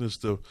Hoffman is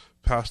the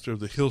pastor of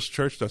the Hills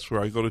Church. That's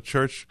where I go to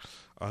church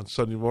on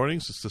Sunday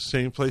mornings. It's the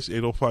same place,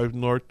 805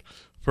 North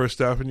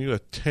 1st Avenue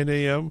at 10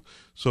 a.m.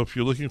 So if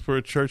you're looking for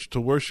a church to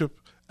worship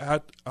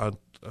at on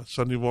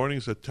Sunday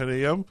mornings at 10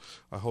 a.m.,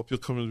 I hope you'll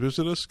come and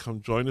visit us.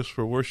 Come join us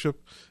for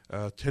worship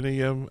 10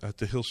 a.m. at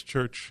the Hills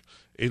Church,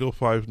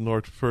 805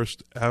 North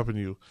 1st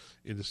Avenue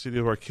in the city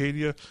of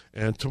Arcadia.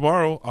 And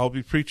tomorrow I'll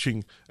be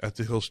preaching at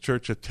the Hills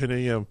Church at 10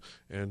 a.m.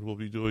 and we'll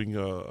be doing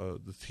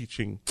the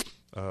teaching.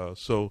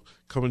 So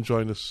come and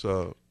join us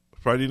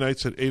Friday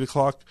nights at 8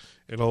 o'clock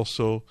and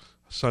also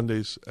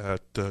Sundays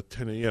at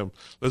 10 a.m.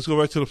 Let's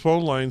go back to the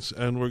phone lines,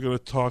 and we're going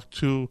to talk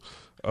to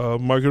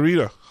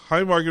Margarita.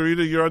 Hi,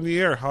 Margarita. You're on the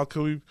air. How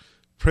can we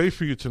pray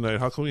for you tonight?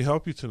 How can we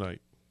help you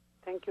tonight?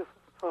 Thank you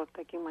for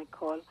taking my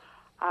call.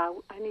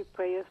 I need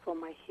prayers for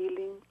my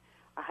healing.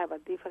 I have a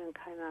different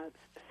kind of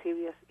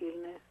serious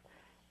illness,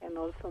 and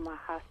also my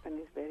husband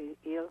is very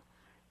ill,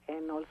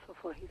 and also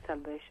for his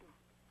salvation.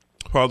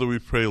 Father, we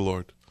pray,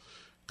 Lord,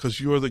 because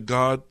you are the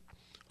God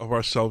of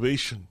our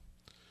salvation.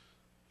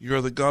 You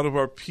are the God of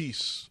our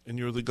peace, and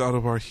you are the God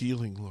of our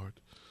healing, Lord.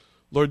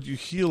 Lord, you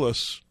heal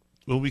us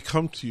when we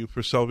come to you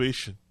for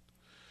salvation.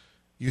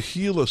 You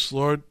heal us,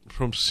 Lord,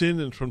 from sin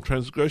and from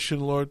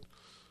transgression, Lord,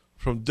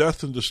 from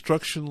death and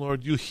destruction,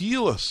 Lord. You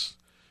heal us,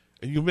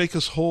 and you make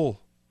us whole.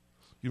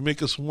 You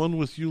make us one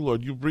with you,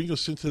 Lord. You bring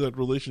us into that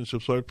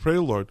relationship. So I pray,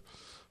 Lord,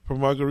 for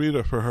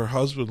Margarita, for her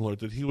husband,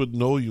 Lord, that he would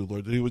know you,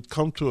 Lord, that he would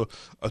come to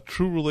a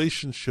true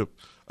relationship,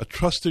 a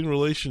trusting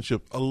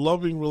relationship, a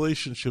loving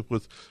relationship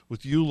with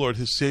you, Lord,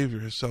 his Savior,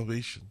 his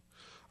salvation.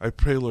 I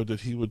pray, Lord,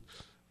 that he would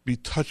be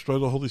touched by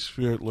the Holy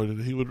Spirit, Lord, and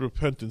that he would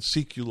repent and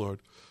seek you, Lord,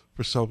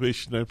 for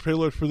salvation. I pray,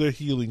 Lord, for their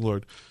healing,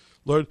 Lord.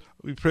 Lord,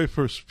 we pray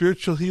for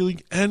spiritual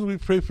healing and we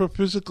pray for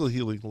physical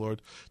healing,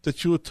 Lord,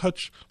 that you would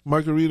touch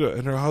Margarita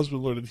and her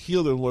husband, Lord, and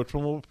heal them, Lord,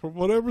 from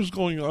whatever's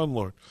going on,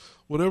 Lord.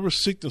 Whatever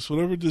sickness,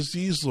 whatever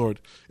disease,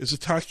 Lord, is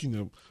attacking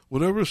them,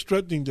 whatever is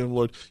threatening them,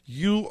 Lord,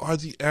 you are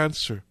the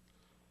answer.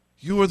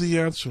 You are the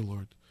answer,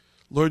 Lord.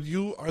 Lord,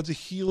 you are the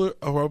healer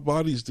of our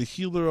bodies, the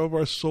healer of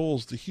our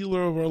souls, the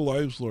healer of our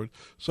lives, Lord.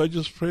 So I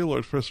just pray,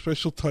 Lord, for a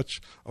special touch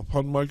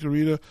upon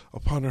Margarita,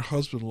 upon her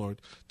husband,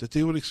 Lord, that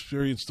they would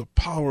experience the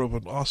power of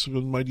an awesome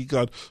and mighty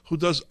God who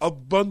does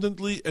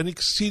abundantly and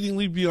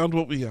exceedingly beyond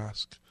what we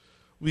ask.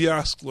 We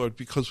ask, Lord,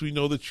 because we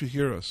know that you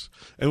hear us.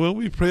 And when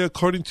we pray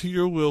according to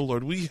your will,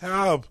 Lord, we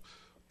have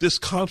this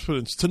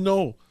confidence to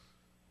know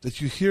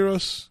that you hear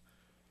us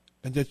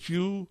and that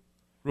you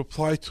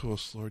reply to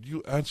us, Lord.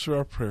 You answer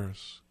our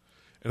prayers.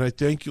 And I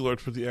thank you,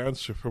 Lord, for the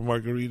answer for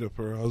Margarita,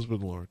 for her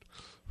husband, Lord,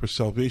 for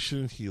salvation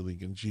and healing.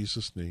 In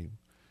Jesus' name,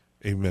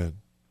 amen.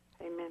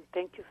 Amen.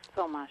 Thank you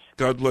so much.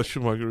 God bless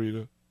you,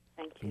 Margarita.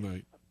 Thank you. Good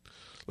night.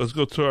 Let's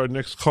go to our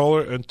next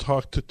caller and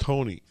talk to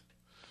Tony.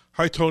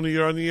 Hi, Tony.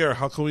 You're on the air.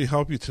 How can we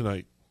help you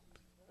tonight?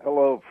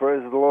 Hello.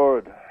 Praise the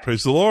Lord.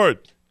 Praise the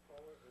Lord.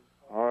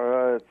 All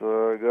right.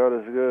 God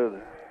is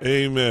good.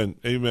 Amen.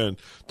 Amen.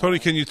 Tony,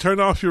 can you turn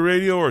off your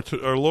radio or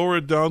lower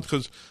it down?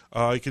 Because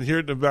I can hear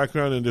it in the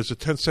background, and there's a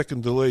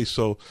 10-second delay,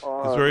 so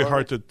it's very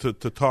hard to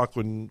talk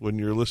when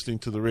you're listening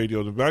to the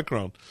radio in the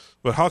background.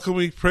 But how can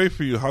we pray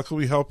for you? How can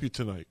we help you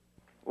tonight?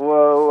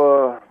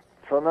 Well,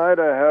 tonight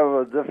I have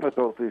a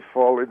difficulty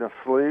falling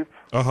asleep.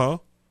 Uh-huh.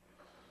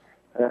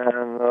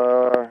 And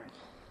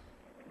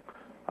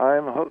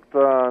I'm hooked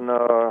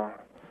on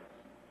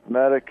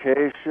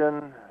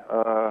medication,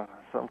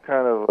 some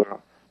kind of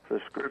a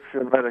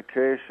prescription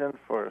medication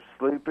for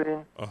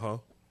sleeping,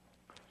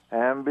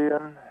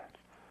 Ambien,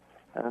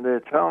 and they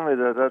tell me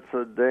that that's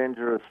a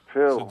dangerous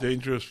pill. It's a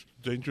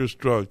dangerous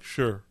drug,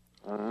 sure.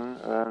 And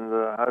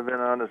I've been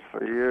on it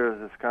for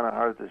years. It's kind of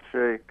hard to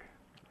shake.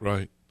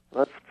 Right.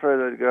 Let's pray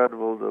that God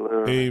will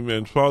deliver.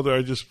 Amen. Father,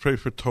 I just pray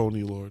for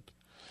Tony, Lord.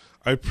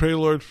 I pray,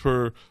 Lord,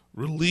 for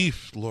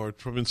relief, Lord,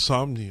 from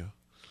insomnia.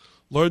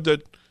 Lord,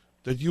 that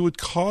you would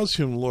cause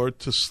him, Lord,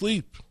 to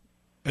sleep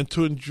and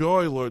to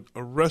enjoy, Lord,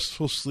 a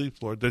restful sleep,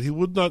 Lord, that he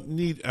would not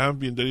need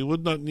Ambien, that he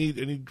would not need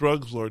any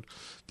drugs, Lord.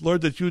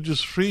 Lord, that you would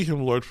just free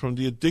him, Lord, from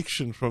the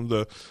addiction, from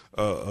the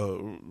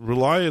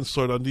reliance,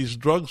 Lord, on these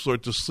drugs,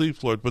 Lord, to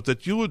sleep, Lord, but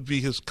that you would be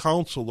his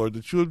counsel, Lord,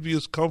 that you would be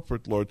his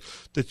comfort, Lord,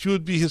 that you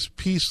would be his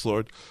peace,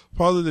 Lord.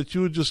 Father, that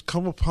you would just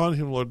come upon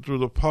him, Lord, through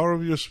the power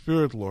of your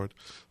Spirit, Lord.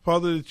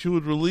 Father, that you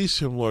would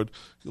release him, Lord.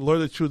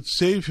 Lord, that you would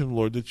save him,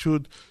 Lord, that you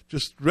would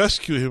just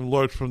rescue him,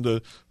 Lord, from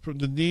the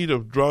need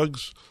of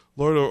drugs,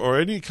 Lord, or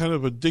any kind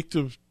of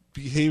addictive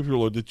behavior,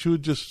 Lord, that you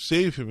would just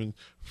save him and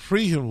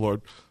free him,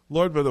 Lord.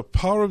 Lord, by the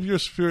power of your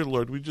Spirit,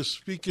 Lord, we just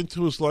speak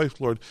into his life,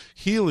 Lord,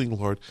 healing,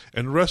 Lord,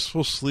 and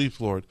restful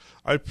sleep, Lord.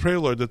 I pray,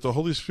 Lord, that the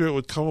Holy Spirit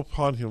would come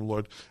upon him,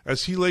 Lord,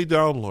 as he lay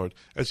down, Lord,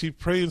 as he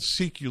pray and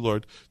seek you,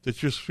 Lord,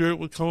 that your Spirit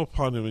would come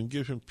upon him and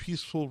give him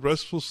peaceful,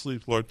 restful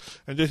sleep, Lord,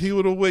 and that he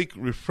would awake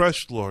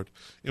refreshed, Lord,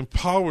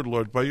 empowered,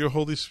 Lord, by your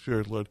Holy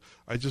Spirit, Lord.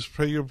 I just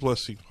pray your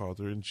blessing,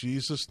 Father, in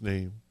Jesus'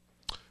 name.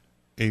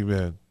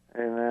 Amen.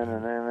 Amen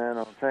and amen.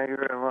 Oh, thank you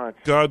very much.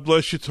 God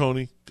bless you,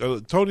 Tony.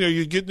 Tony, are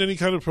you getting any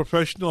kind of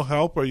professional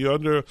help? Are you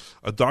under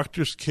a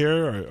doctor's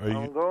care?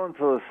 I'm going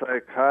to a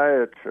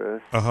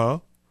psychiatrist.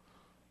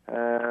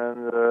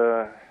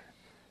 And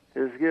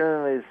he's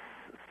giving me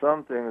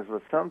some things,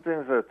 but some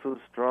things are too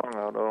strong.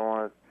 I don't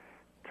want to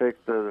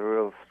take the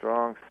real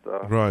strong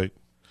stuff. Right.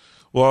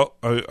 Well,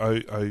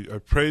 I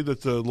pray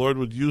that the Lord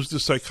would use the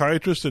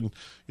psychiatrist, and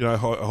I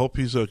hope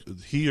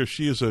he or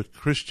she is a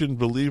Christian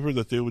believer,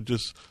 that they would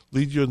just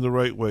lead you in the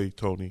right way,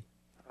 Tony.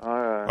 All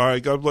right. All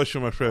right. God bless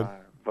you, my friend.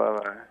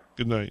 Bye-bye.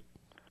 Good night.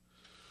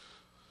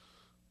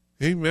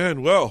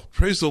 Amen. Well,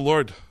 praise the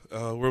Lord.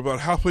 We're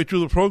about halfway through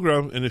the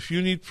program, and if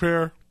you need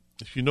prayer,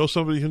 if you know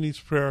somebody who needs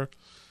prayer,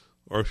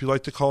 or if you'd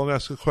like to call and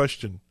ask a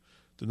question,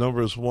 the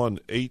number is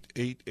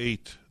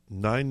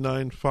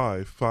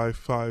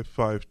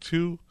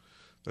 1-888-995-5552.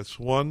 That's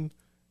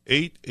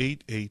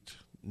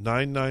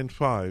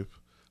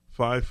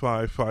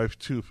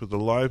 1-888-995-5552 for the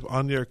live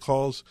on-air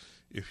calls.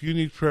 If you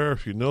need prayer,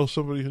 if you know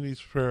somebody who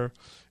needs prayer,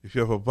 if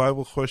you have a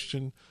Bible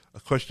question, a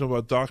question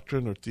about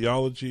doctrine or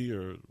theology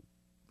or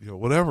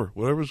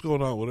whatever's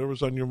going on,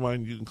 whatever's on your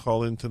mind, you can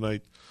call in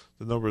tonight.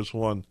 The number is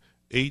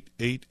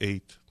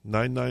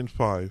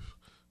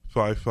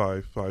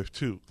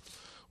 1-888-995-5552.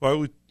 Well, I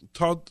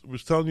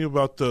was telling you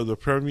about the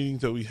prayer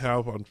meetings that we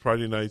have on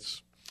Friday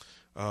nights.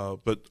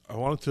 But I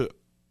wanted to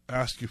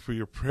ask you for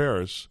your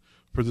prayers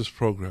for this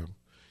program.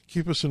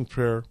 Keep us in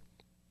prayer.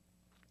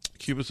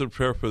 Keep us in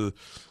prayer for the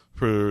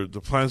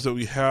plans that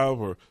we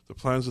have, or the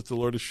plans that the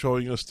Lord is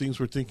showing us, things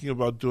we're thinking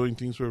about doing,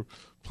 things we're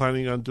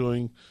planning on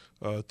doing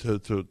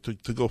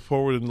to go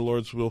forward in the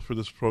Lord's will for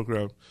this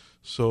program.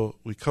 So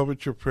we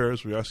covered your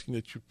prayers. We're asking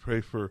that you pray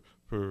for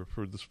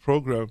this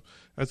program,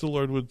 as the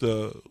Lord would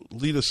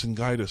lead us and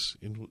guide us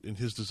in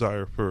His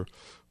desire for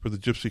the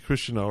Gypsy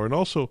Christian Hour. And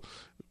also,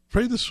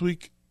 pray this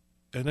week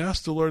and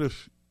ask the Lord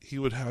if He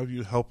would have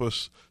you help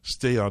us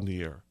stay on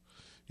the air.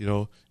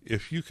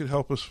 If you could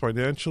help us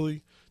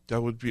financially,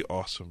 that would be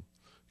awesome.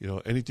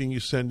 Anything you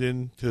send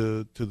in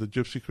to the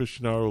Gypsy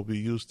Christian Hour will be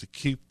used to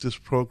keep this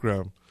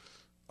program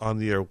on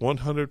the air.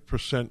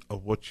 100%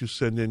 of what you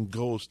send in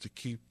goes to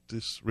keep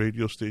this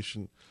radio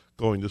station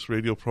going, this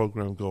radio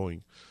program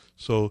going.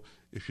 So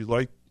if you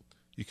like,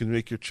 you can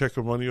make your check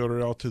or money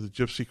order out to the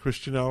Gypsy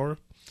Christian Hour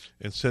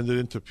and send it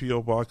into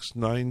P.O. Box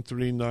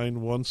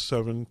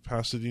 93917,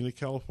 Pasadena,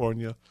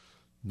 California,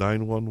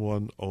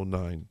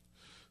 91109.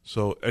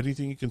 So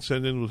anything you can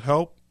send in would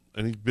help.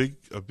 A big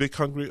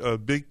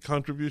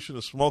contribution,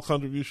 a small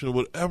contribution,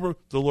 whatever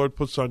the Lord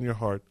puts on your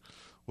heart,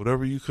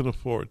 whatever you can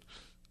afford,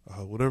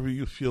 whatever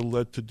you feel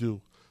led to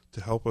do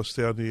to help us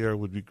stay on the air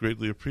would be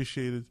greatly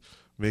appreciated.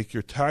 Make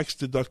your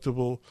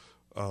tax-deductible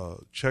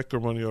check or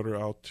money order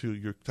out to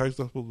your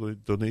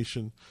tax-deductible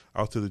donation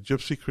out to the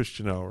Gypsy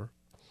Christian Hour,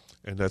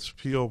 and that's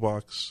P.O.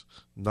 Box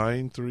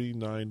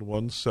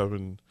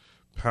 93917,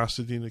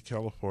 Pasadena,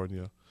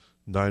 California,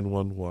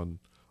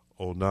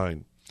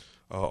 91109.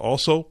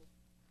 Also,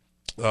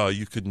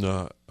 you can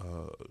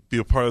be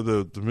a part of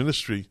the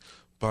ministry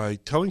by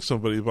telling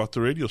somebody about the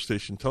radio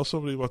station. Tell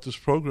somebody about this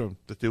program,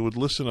 that they would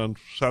listen on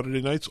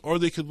Saturday nights, or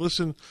they could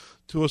listen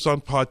to us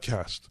on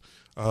podcast.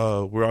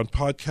 We're on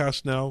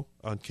podcast now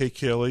on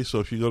KKLA, so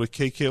if you go to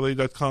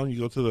kkla.com,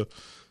 you go to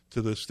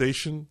the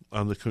station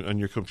on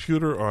your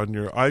computer or on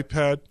your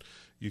iPad,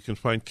 you can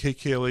find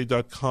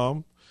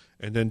kkla.com,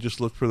 and then just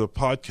look for the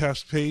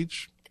podcast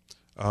page.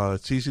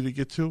 It's easy to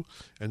get to,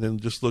 and then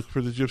just look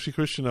for the Gypsy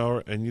Christian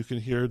Hour, and you can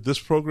hear this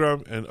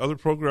program and other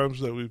programs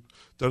that we've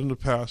done in the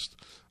past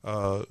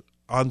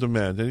on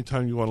demand.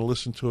 Anytime you want to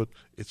listen to it,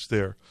 it's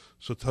there.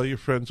 So tell your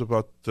friends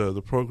about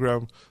the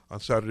program on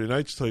Saturday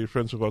nights. Tell your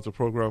friends about the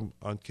program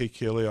on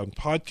KKLA on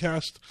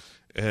podcast,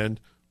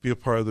 and be a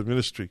part of the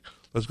ministry.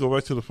 Let's go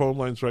back to the phone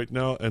lines right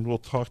now, and we'll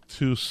talk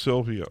to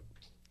Sylvia.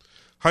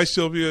 Hi,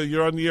 Sylvia.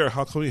 You're on the air.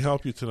 How can we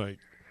help you tonight?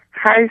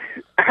 Hi.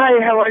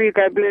 How are you?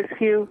 God bless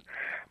you.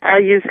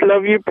 I just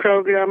love your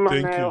program,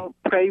 and I'll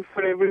pray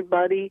for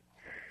everybody.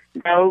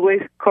 I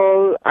always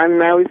call, and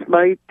now it's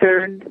my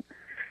turn.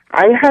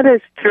 I had a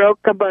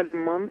stroke about a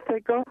month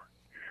ago,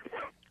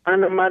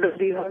 and I'm out of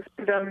the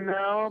hospital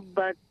now,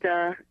 but,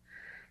 it's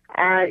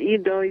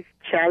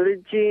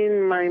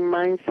challenging. My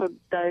mind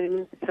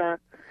sometimes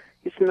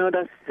is not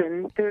as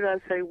centered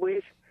as I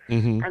wish,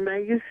 and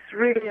I just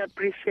really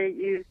appreciate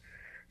you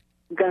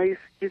guys.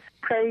 Just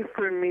pray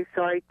for me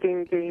so I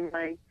can gain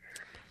my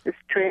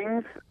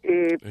strength,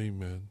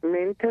 Amen,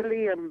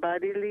 mentally and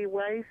bodily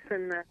wise,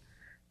 and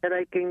that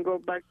I can go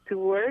back to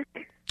work.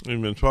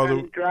 Amen, Father.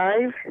 And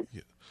drive.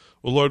 Yeah.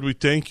 Well, Lord, we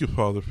thank you,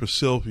 Father, for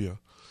Sylvia.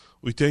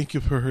 We thank you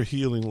for her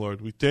healing,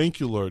 Lord. We thank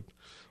you, Lord,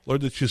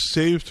 that you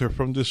saved her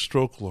from this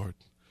stroke, Lord.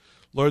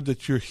 Lord,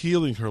 that you're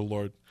healing her,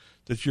 Lord,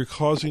 that you're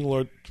causing,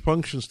 Lord,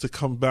 functions to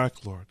come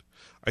back, Lord.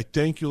 I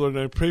thank you, Lord,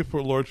 and I pray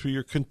for, Lord, for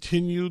your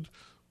continued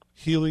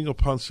healing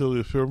upon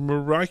Sylvia, for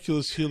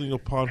miraculous healing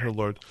upon her,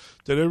 Lord,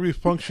 that every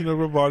function of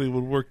her body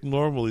would work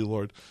normally,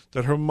 Lord,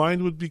 that her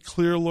mind would be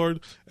clear, Lord,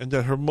 and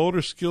that her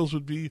motor skills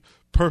would be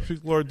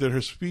perfect, Lord, that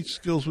her speech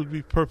skills would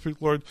be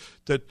perfect, Lord,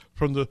 that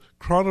from the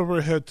crown of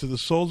her head to the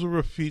soles of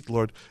her feet,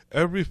 Lord,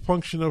 every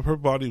function of her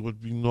body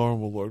would be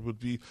normal, Lord, would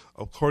be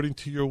according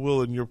to your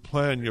will and your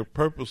plan, your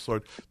purpose,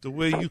 Lord, the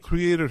way you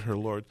created her,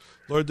 Lord,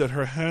 that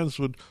her hands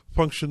would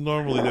function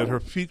normally, that her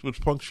feet would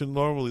function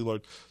normally,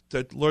 Lord,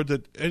 that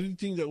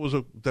anything that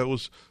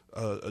was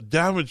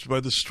damaged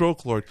by the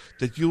stroke, Lord,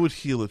 that you would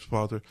heal it,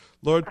 Father.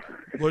 Lord,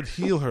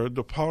 heal her in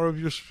the power of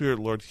your Spirit,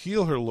 Lord.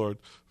 Heal her, Lord,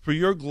 for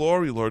your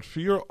glory, Lord, for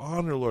your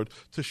honor, Lord,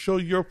 to show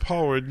your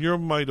power and your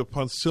might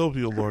upon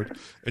Sylvia, Lord,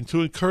 and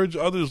to encourage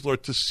others,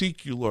 Lord, to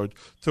seek you, Lord,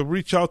 to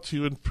reach out to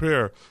you in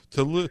prayer,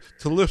 to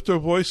lift their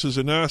voices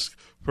and ask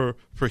for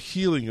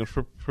healing and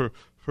for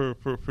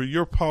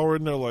your power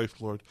in their life,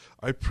 Lord.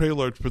 I pray,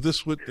 Lord, for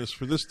this witness,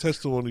 for this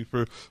testimony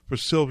for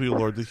Sylvia,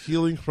 Lord, the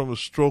healing from a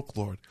stroke,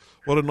 Lord.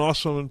 What an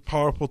awesome and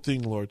powerful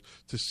thing, Lord,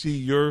 to see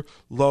your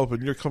love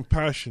and your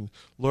compassion,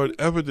 Lord,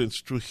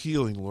 evidenced through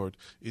healing, Lord,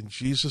 in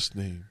Jesus'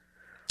 name.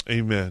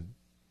 Amen.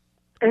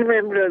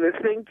 Amen, brother.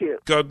 Thank you.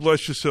 God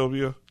bless you,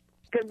 Sylvia.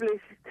 God bless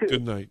you, too.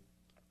 Good night.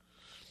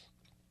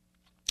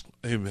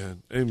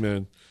 Amen.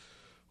 Amen.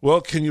 Well,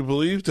 can you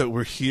believe that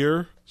we're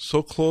here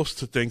so close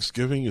to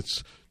Thanksgiving?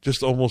 It's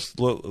just almost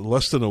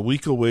less than a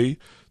week away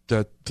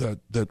that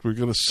we're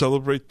going to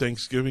celebrate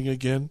Thanksgiving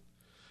again,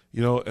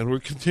 and we're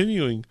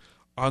continuing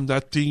on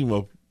that theme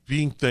of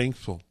being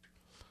thankful.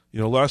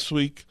 Last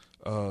week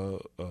I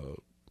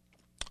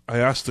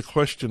asked the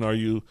question, are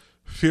you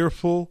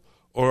fearful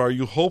or are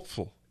you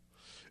hopeful?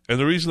 And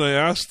the reason I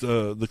asked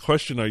the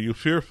question, are you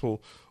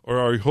fearful or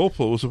are you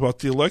hopeful, was about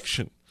the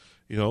election.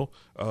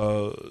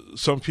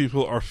 Some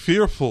people are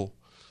fearful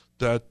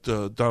that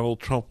Donald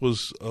Trump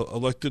was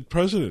elected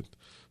president.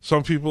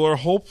 Some people are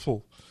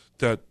hopeful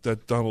that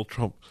Donald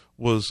Trump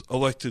was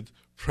elected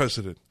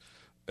president.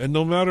 And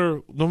no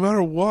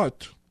matter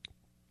what,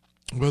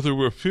 whether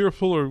we're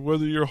fearful or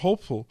whether you're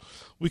hopeful,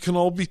 we can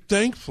all be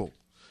thankful.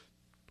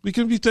 We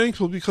can be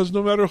thankful because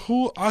no matter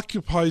who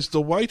occupies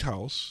the White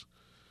House,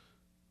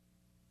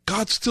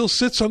 God still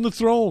sits on the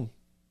throne.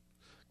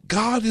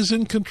 God is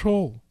in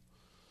control.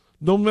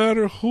 No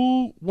matter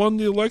who won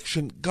the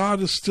election,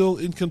 God is still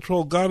in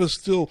control. God is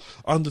still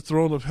on the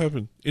throne of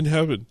heaven, in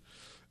heaven.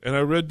 And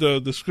I read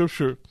the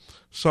scripture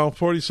Psalm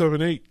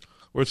 47:8,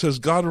 where it says,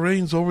 God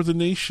reigns over the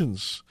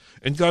nations,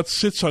 and God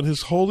sits on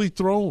his holy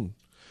throne.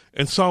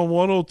 And Psalm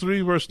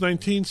 103, verse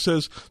 19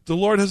 says, the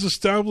Lord has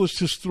established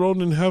his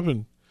throne in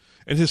heaven,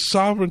 and his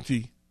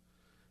sovereignty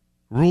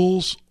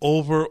rules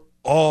over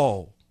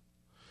all.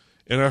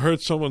 And I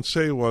heard someone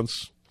say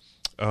once,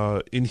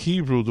 in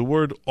Hebrew, the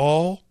word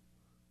all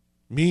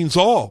means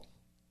all.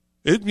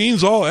 It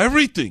means all,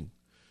 everything.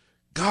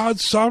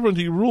 God's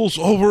sovereignty rules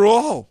over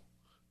all.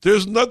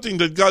 There's nothing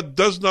that God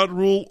does not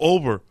rule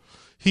over.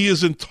 He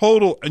is in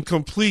total and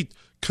complete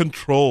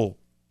control.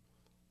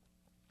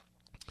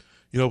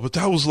 But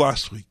that was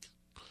last week.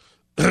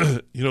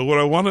 What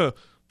I want to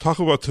talk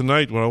about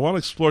tonight, what I want to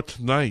explore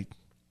tonight,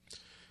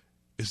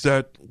 is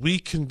that we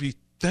can be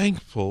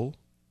thankful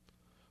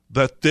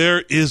that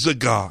there is a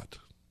God.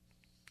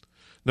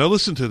 Now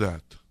listen to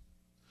that.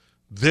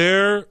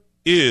 There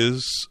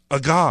is a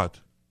God.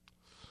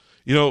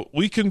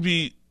 We can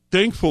be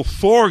thankful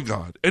for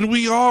God, and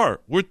we are.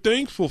 We're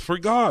thankful for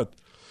God.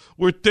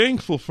 We're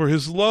thankful for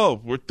his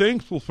love. We're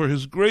thankful for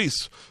his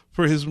grace,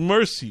 for his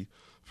mercy,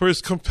 for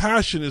his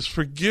compassion, his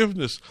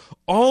forgiveness,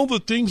 all the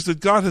things that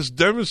God has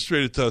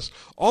demonstrated to us,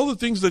 all the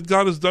things that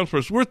God has done for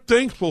us. We're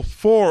thankful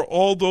for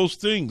all those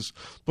things.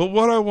 But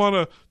what I want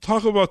to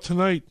talk about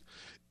tonight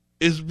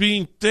is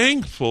being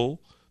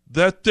thankful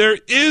that there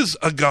is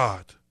a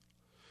God.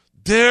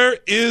 There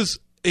is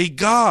a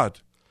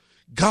God.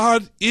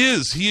 God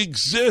is. He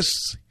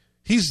exists.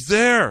 He's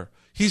there.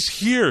 He's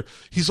here.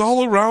 He's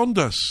all around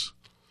us.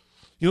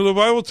 The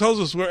Bible tells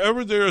us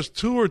wherever there is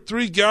 2 or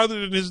 3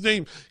 gathered in his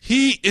name,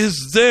 he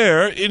is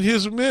there in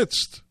his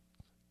midst.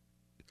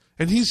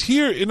 And he's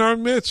here in our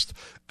midst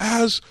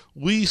as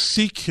we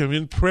seek him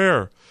in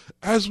prayer,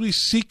 as we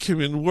seek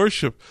him in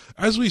worship,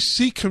 as we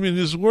seek him in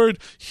his word.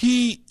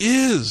 He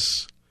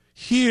is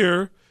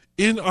here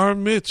in our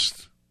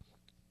midst.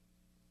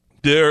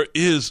 There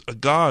is a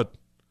God.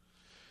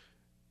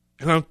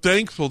 And I'm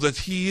thankful that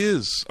he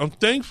is. I'm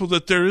thankful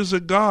that there is a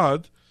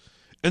God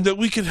and that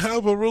we can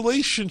have a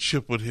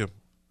relationship with him.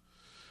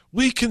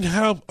 We can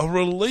have a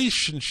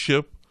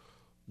relationship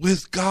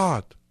with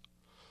God,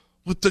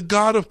 with the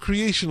God of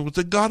creation, with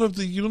the God of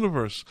the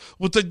universe,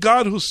 with the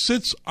God who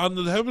sits on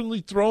the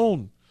heavenly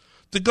throne,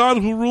 the God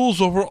who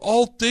rules over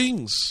all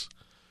things.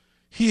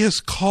 He has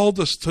called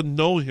us to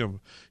know him.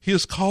 He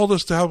has called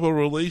us to have a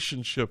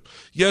relationship.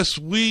 Yes,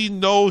 we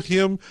know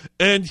him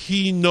and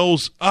he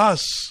knows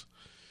us.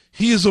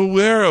 He is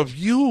aware of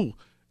you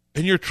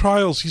and your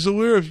trials. He's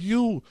aware of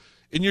you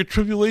in your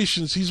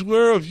tribulations. He's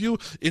aware of you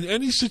in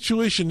any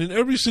situation, in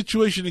every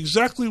situation,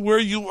 exactly where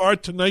you are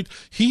tonight.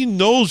 He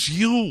knows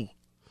you,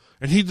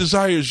 and he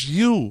desires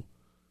you.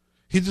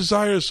 He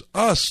desires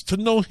us to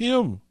know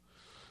him.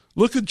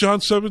 Look at John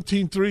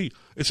 17:3.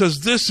 It says,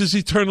 this is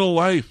eternal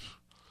life.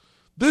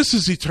 This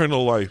is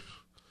eternal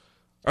life.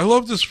 I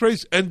love this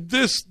phrase. And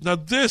this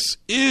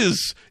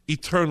is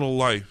eternal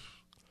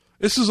life.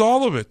 This is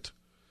all of it.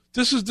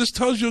 This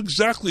tells you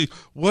exactly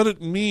what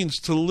it means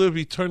to live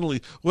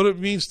eternally, what it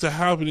means to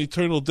have an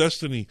eternal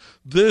destiny.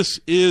 This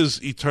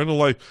is eternal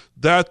life,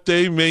 that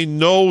they may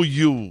know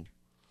you,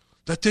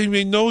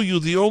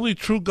 the only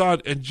true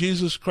God, and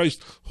Jesus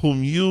Christ,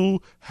 whom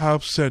you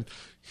have sent.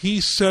 He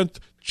sent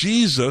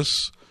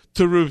Jesus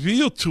to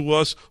reveal to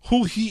us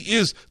who he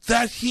is,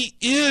 that he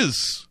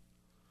is,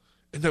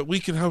 and that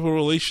we can have a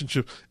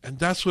relationship. And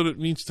that's what it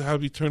means to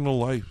have eternal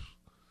life,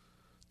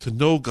 to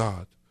know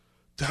God,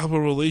 to have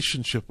a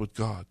relationship with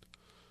God,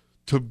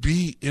 to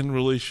be in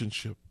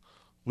relationship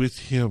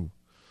with him,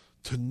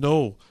 to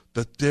know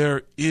that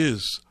there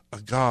is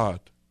a God.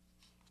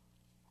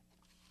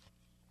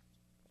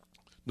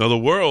 Now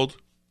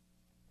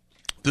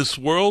this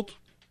world,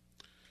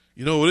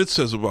 you know what it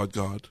says about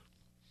God?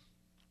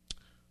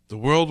 The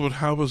world would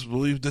have us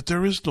believe that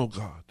there is no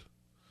God.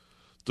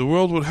 The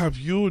world would have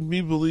you and me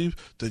believe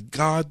that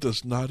God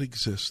does not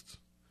exist.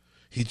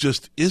 He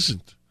just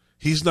isn't.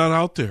 He's not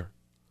out there.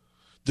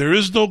 There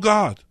is no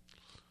God.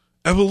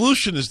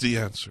 Evolution is the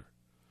answer.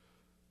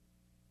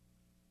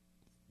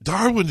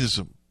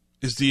 Darwinism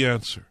is the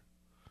answer.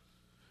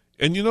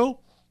 And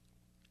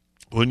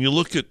when you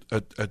look at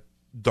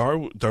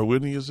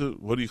Darwinism,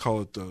 what do you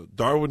call it?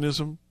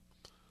 Darwinism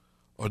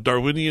or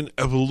Darwinian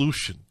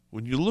evolution.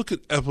 When you look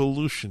at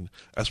evolution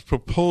as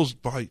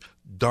proposed by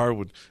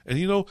Darwin, and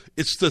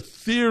it's the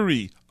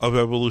theory of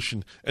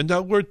evolution. And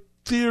that word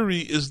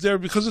theory is there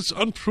because it's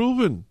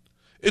unproven.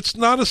 It's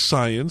not a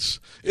science.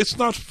 It's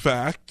not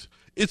fact.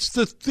 It's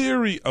the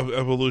theory of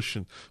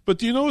evolution. But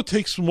do you know it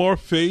takes more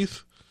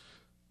faith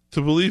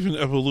to believe in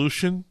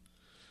evolution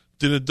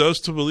than it does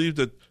to believe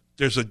that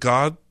there's a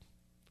God,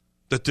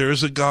 that there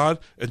is a God,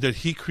 and that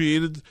he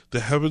created the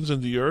heavens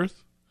and the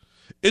earth?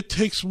 It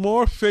takes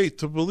more faith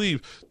to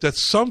believe that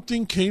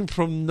something came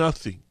from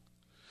nothing,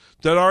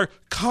 that our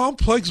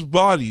complex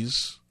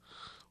bodies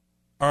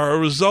are a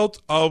result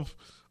of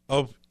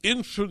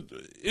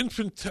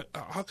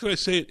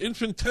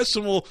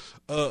infinitesimal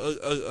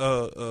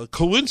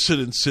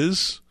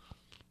coincidences,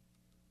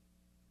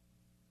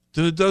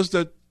 than it does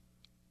that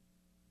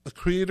a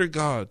creator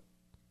God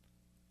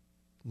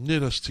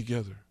knit us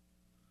together,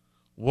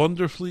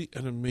 wonderfully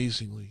and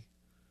amazingly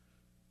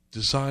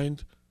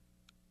designed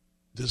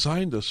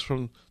us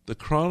from the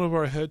crown of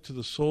our head to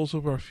the soles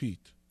of our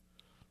feet.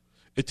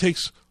 It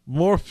takes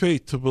more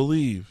faith to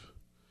believe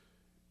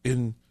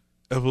in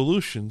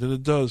evolution than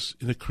it does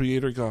in a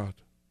creator God.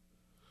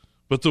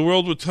 But the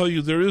world would tell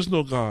you there is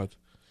no God.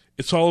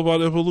 It's all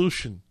about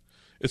evolution.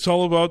 It's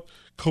all about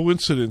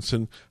coincidence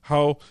and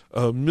how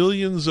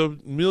millions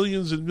and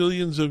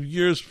millions of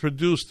years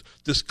produced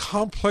this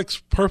complex,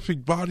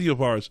 perfect body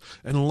of ours,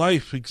 and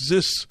life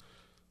exists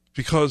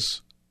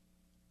because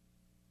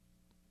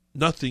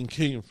something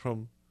came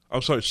from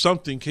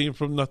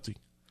nothing.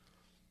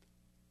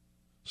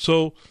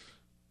 So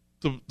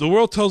the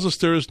world tells us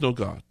there is no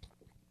God.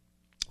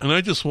 And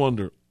I just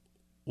wonder,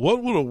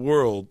 what would a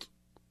world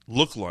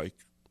look like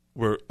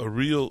where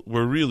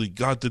really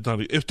God did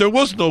not exist? If there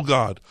was no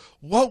God,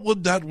 what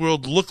would that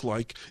world look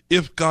like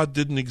if God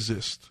didn't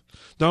exist?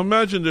 Now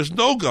imagine there's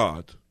no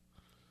God.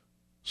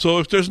 So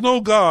if there's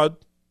no God,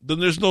 then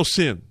there's no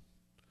sin.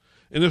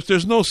 And if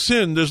there's no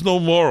sin, there's no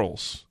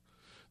morals.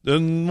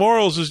 Then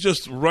morals is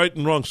just right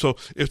and wrong. So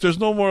if there's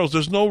no morals,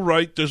 there's no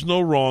right, there's no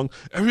wrong.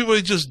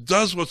 Everybody just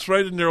does what's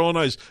right in their own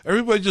eyes.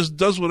 Everybody just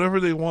does whatever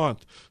they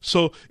want.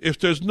 So if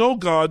there's no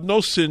God,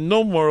 no sin,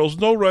 no morals,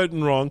 no right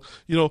and wrong,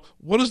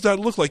 what does that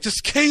look like?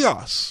 Just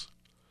chaos.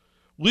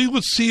 We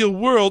would see a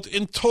world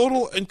in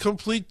total and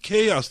complete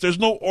chaos. There's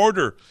no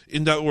order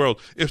in that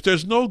world. If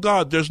there's no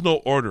God, there's no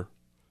order.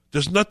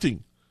 There's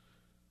nothing.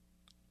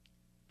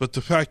 But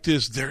the fact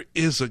is, there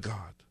is a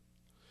God.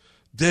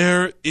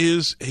 There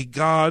is a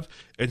God,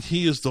 and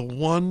He is the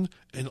one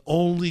and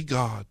only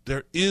God.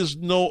 There is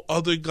no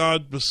other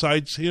God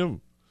besides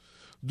Him.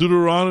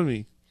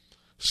 Deuteronomy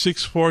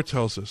 6:4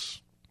 tells us,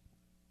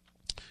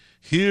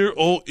 "Hear,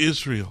 O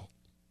Israel,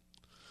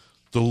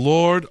 the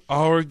Lord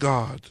our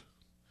God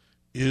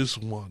is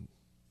one."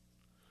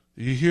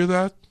 Do you hear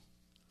that?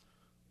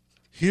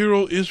 Hear,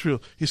 O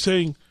Israel. He's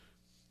saying,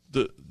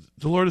 the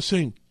Lord is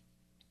saying,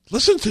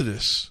 listen to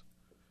this.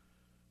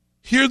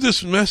 Hear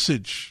this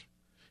message.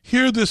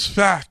 Hear this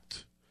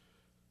fact.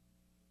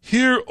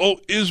 Hear, O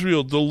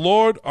Israel, the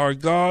Lord our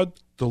God,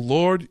 the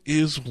Lord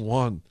is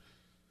one.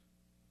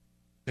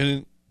 And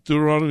in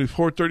Deuteronomy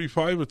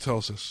 4:35 it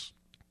tells us,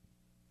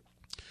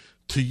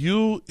 "To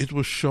you it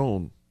was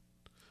shown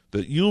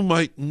that you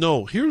might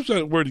know." Here's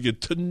that word again,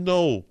 to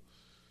know,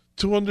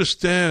 to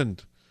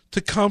understand, to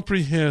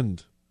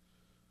comprehend,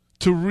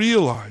 to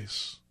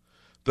realize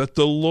that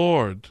the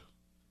Lord,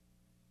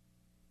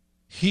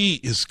 He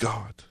is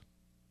God.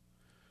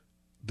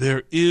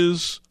 There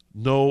is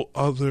no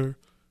other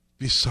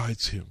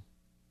besides Him.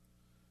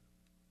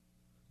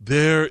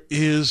 There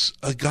is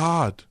a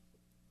God.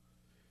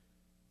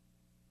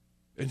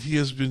 And He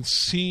has been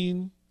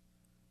seen,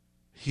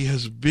 He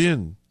has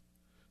been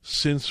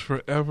since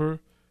forever,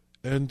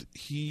 and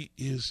He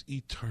is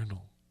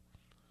eternal.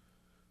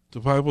 The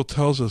Bible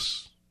tells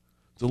us,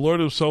 the Lord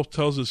Himself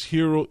tells us,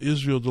 "Hear, O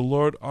Israel, the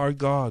Lord our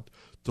God,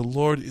 the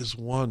Lord is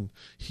one."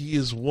 He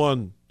is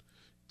one.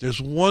 There's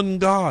one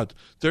God.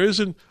 There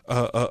isn't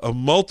a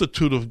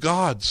multitude of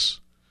gods.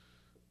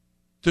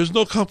 There's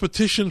no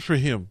competition for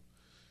Him.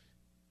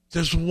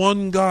 There's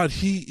one God.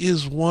 He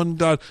is one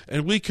God.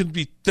 And we can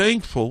be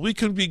thankful. We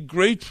can be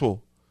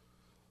grateful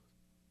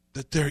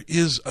that there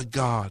is a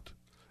God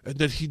and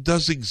that He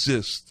does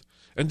exist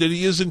and that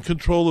He is in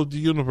control of the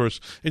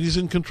universe. And He's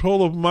in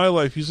control of my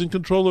life. He's in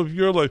control of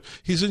your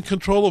life. He's in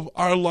control of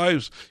our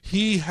lives.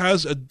 He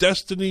has a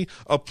destiny,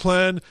 a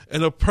plan,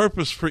 and a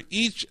purpose for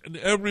each and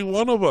every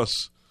one of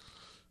us.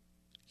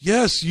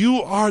 Yes,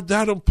 you are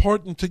that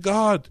important to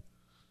God.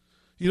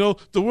 The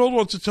world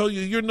wants to tell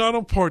you, you're not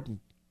important.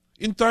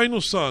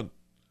 Intaino-san,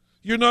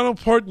 you're not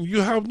important.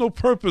 You have no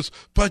purpose.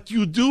 But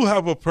you do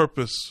have a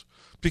purpose.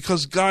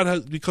 Because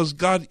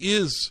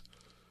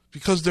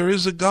there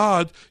is a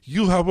God,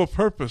 you have a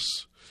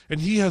purpose.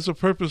 And He has a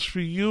purpose for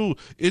you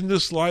in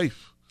this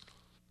life.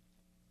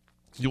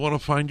 You want to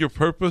find your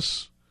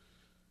purpose?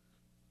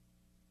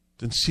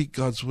 Then seek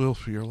God's will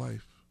for your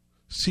life.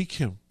 Seek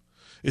Him.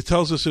 It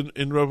tells us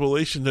in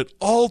Revelation that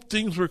all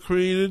things were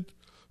created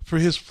for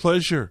His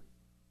pleasure.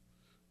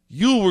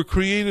 You were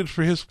created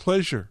for His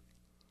pleasure.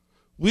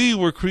 We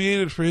were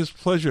created for His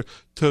pleasure,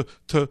 to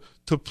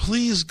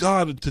please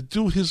God and to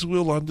do His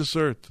will on this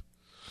earth.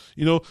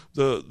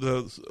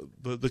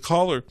 The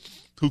caller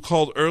who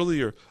called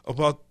earlier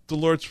about the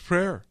Lord's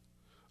Prayer,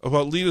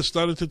 about lead us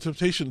not into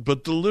temptation,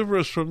 but deliver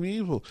us from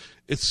evil.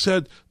 It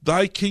said,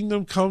 "Thy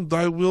kingdom come,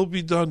 Thy will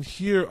be done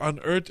here on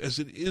earth as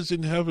it is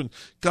in heaven."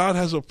 God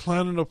has a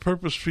plan and a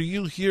purpose for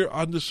you here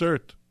on this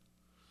earth.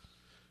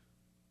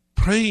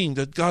 Praying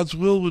that God's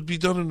will would be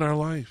done in our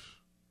life.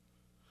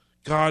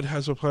 God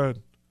has a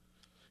plan.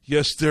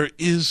 Yes, there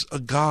is a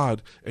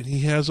God, and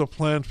He has a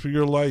plan for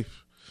your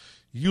life.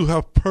 You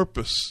have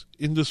purpose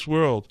in this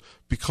world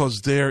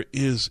because there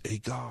is a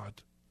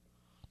God.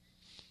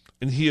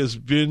 And He has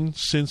been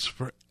since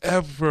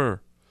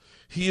forever.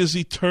 He is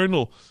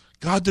eternal.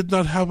 God did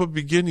not have a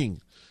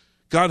beginning.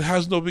 God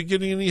has no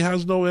beginning and He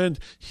has no end.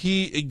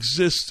 He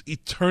exists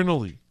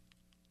eternally.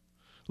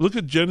 Look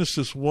at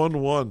Genesis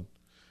 1:1.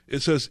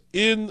 It says,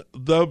 in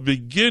the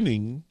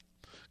beginning,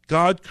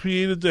 God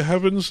created the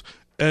heavens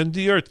and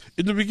the earth.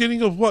 In the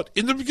beginning of what?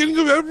 In the beginning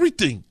of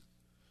everything.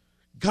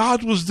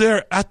 God was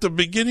there at the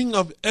beginning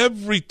of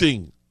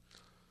everything.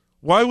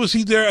 Why was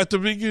he there at the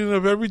beginning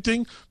of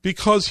everything?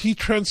 Because he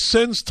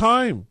transcends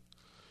time.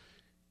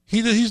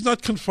 He's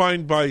not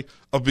confined by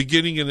a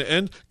beginning and an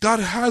end. God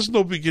has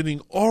no beginning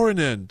or an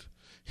end.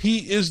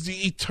 He is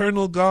the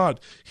eternal God.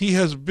 He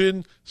has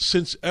been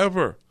since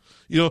ever.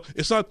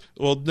 It's not,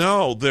 well,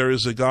 now there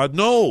is a God.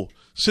 No,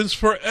 since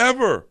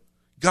forever,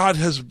 God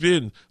has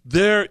been.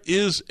 There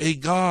is a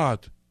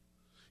God.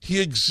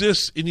 He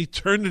exists in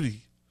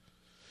eternity.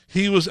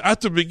 He was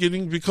at the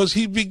beginning because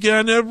he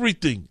began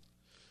everything.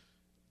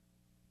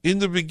 In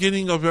the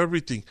beginning of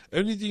everything.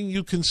 Anything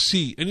you can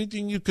see,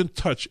 anything you can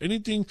touch,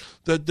 anything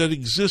that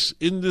exists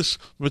in this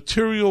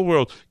material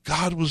world,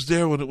 God was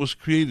there when it was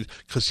created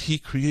because he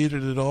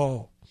created it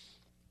all.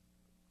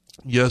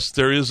 Yes,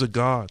 there is a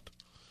God.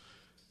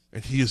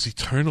 And he is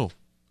eternal.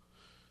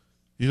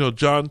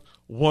 John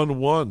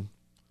 1:1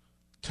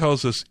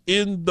 tells us,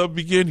 in the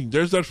beginning,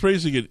 there's that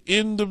phrase again,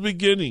 in the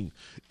beginning.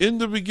 In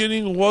the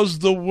beginning was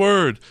the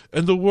Word,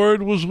 and the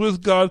Word was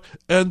with God,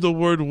 and the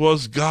Word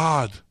was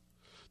God.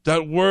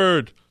 That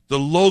word, the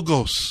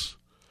Logos,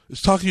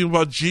 is talking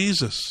about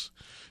Jesus.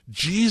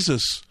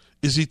 Jesus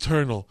is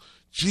eternal.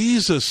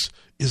 Jesus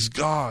is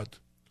God.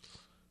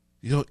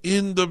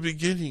 In the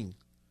beginning,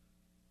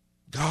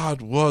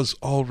 God was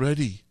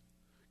already.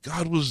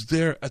 God was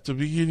there at the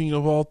beginning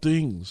of all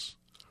things.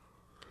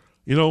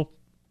 In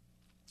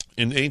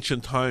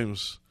ancient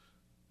times,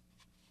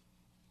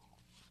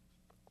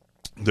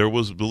 there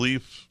was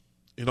belief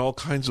in all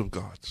kinds of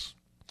gods.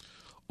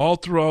 All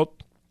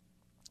throughout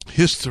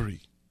history,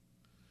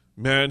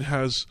 man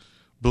has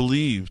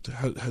believed,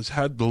 has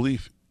had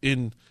belief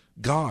in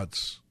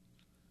gods,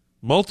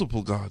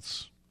 multiple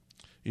gods.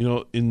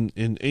 In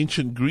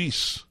ancient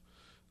Greece,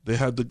 they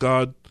had the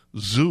god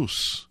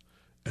Zeus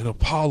and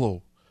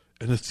Apollo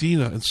and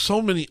Athena and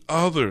so many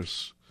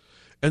others.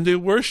 And they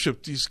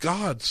worshipped these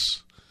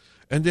gods.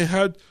 And they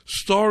had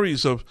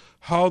stories of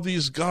how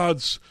these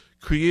gods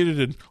created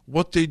and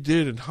what they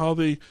did and how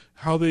they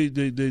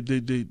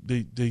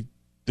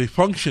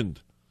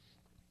functioned.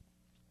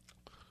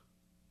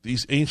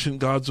 These ancient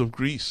gods of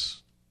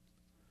Greece.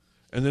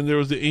 And then there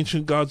was the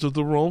ancient gods of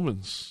the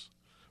Romans.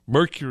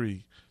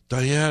 Mercury,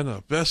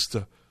 Diana,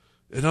 Vesta,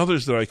 and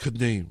others that I could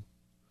name.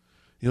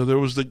 There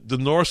was the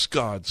Norse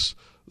gods,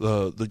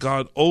 the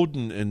god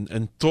Odin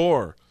and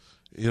Thor,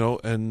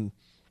 and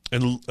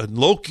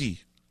Loki.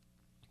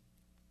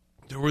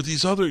 There were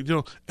these other,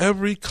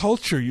 every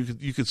culture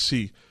you could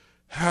see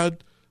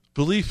had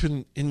belief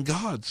in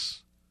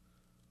gods.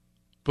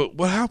 But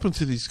what happened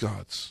to these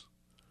gods?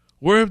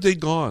 Where have they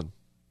gone?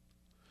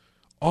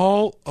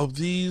 All of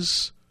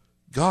these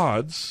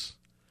gods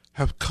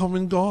have come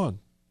and gone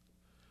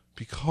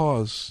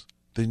because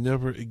they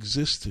never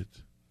existed.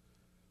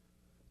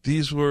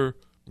 These were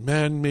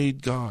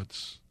man-made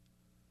gods.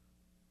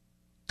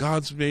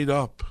 Gods made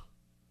up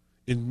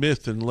in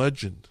myth and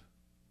legend.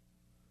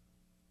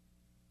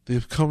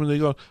 They've come and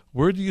they've gone.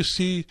 Where do you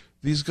see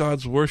these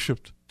gods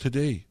worshipped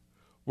today?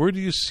 Where do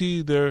you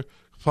see their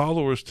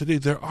followers today?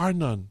 There are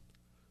none.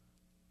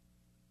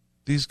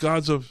 These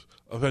gods of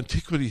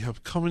antiquity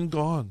have come and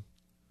gone.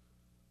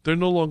 They're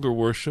no longer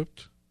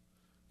worshipped.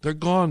 They're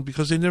gone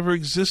because they never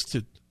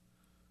existed.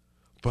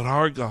 But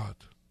our God,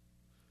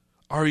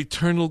 our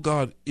eternal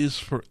God, is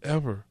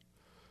forever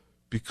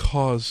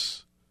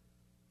because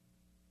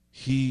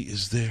he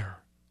is there.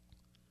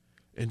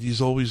 And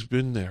he's always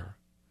been there.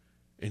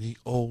 And he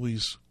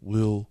always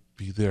will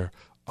be there.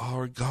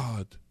 Our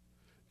God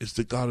is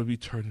the God of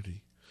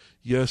eternity.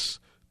 Yes,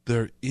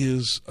 there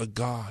is a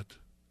God.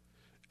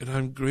 And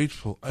I'm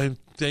grateful, I'm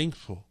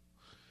thankful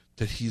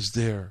that he's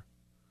there.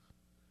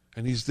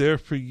 And he's there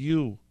for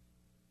you.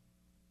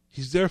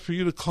 He's there for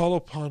you to call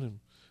upon him,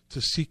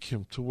 to seek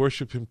him, to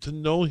worship him, to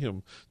know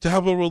him, to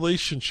have a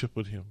relationship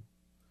with him.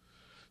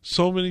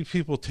 So many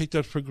people take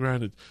that for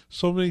granted.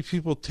 So many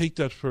people take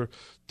that for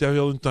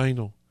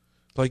Valentino.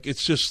 Like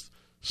it's just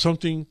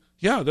something,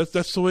 yeah,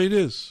 that's the way it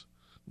is.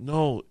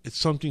 No, it's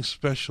something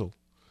special.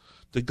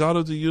 The God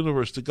of the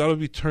universe, the God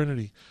of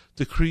eternity,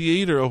 the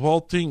creator of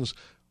all things,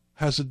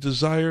 has a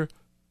desire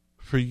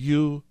for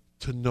you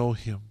to know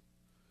him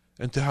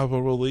and to have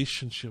a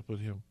relationship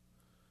with him.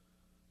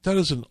 That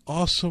is an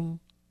awesome,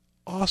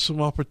 awesome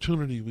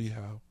opportunity we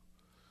have.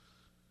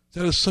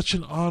 That is such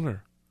an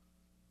honor.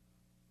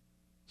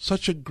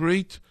 Such a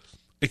great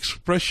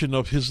expression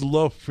of his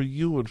love for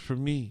you and for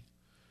me,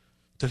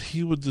 that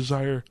he would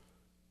desire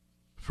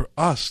for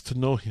us to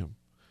know him.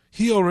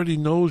 He already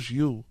knows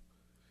you.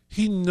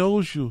 He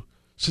knows you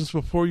since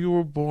before you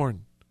were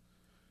born.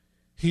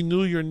 He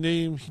knew your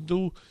name. He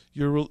knew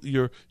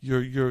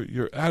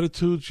your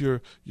attitudes,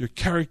 your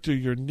character,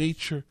 your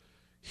nature.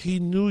 He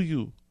knew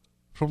you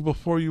from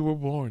before you were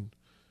born.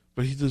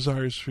 But he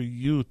desires for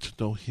you to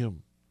know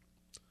him.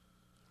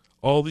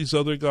 All these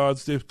other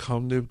gods, they've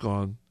come, they've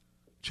gone.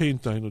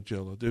 Change thine,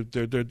 Ojela.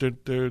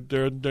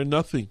 They're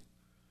nothing.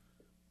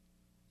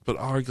 But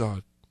our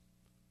God,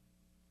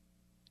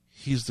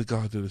 He's the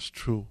God that is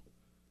true.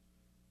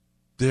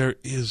 There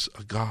is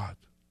a God.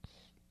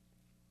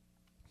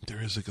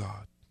 There is a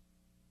God.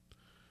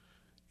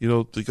 You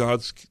know, the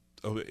gods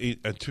of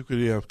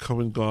antiquity have come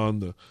and gone.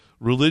 The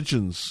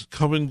religions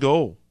come and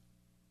go.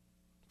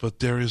 But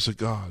there is a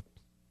God.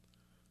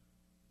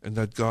 And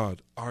that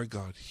God, our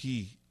God,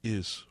 He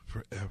is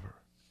forever.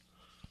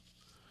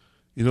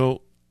 You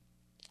know,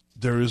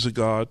 there is a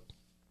God,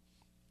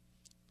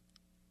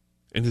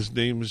 and His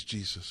name is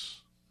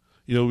Jesus.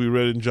 You know, we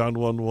read in John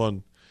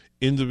 1:1,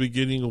 in the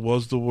beginning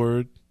was the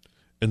Word,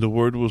 and the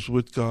Word was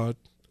with God,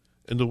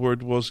 and the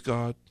Word was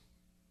God.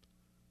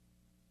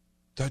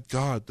 That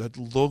God, that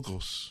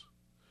Logos,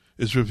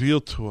 is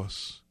revealed to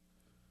us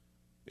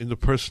in the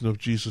person of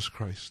Jesus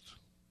Christ.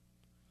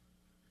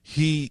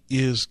 He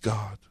is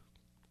God.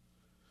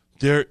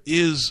 There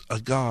is a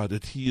God,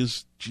 and He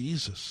is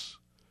Jesus.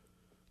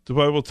 The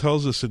Bible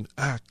tells us in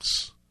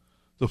Acts,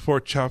 the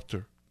 4th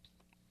chapter,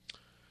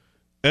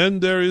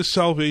 and there is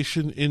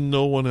salvation in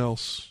no one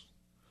else,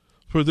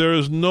 for there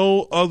is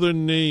no other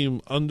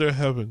name under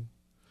heaven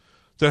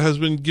that has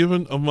been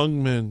given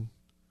among men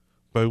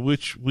by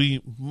which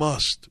we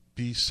must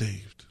be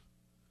saved.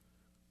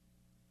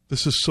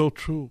 This is so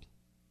true.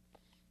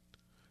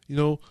 You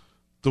know,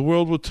 the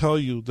world will tell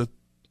you that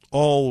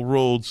all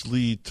roads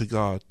lead to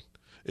God.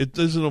 It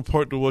isn't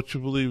important what you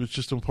believe, it's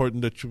just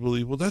important that you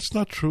believe. Well, that's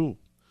not true.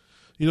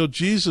 You know,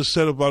 Jesus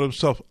said about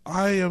Himself,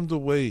 I am the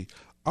way,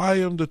 I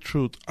am the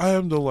truth, I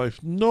am the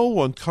life. No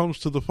one comes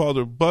to the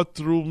Father but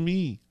through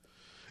me.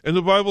 And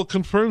the Bible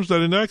confirms that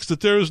in Acts,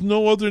 that there is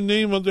no other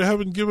name under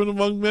heaven given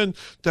among men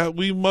that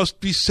we must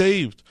be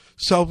saved.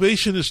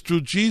 Salvation is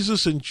through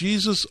Jesus and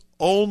Jesus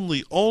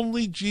only.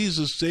 Only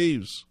Jesus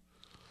saves.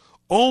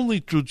 Only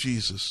through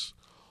Jesus.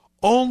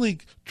 Only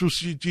through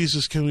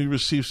Jesus can we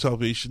receive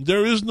salvation.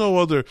 There's no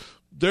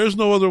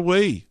other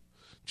way.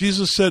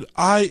 Jesus said,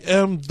 I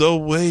am the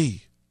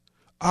way.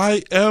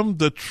 I am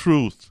the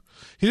truth.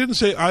 He didn't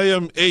say, I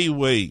am a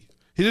way.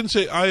 He didn't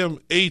say, I am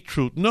a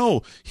truth.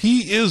 No,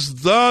 He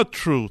is the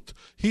truth.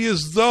 He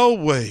is the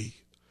way.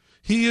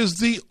 He is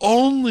the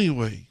only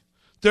way.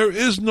 There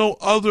is no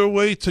other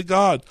way to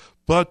God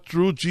but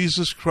through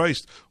Jesus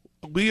Christ.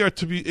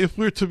 If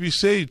we're to be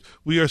saved,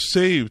 we are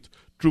saved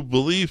through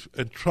belief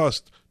and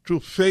trust, through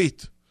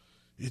faith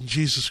in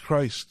Jesus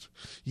Christ.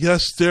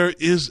 Yes, there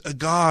is a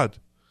God,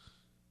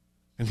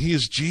 and He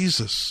is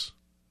Jesus.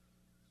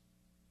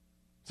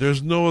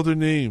 There's no other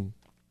name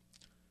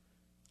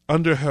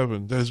under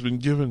heaven that has been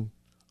given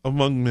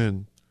among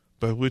men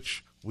by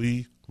which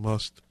we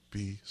must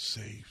be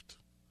saved.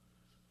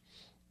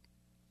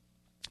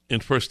 In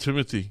 1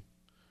 Timothy,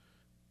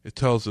 it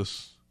tells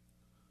us,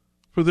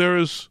 for there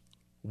is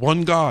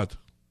one God.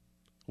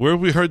 Where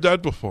have we heard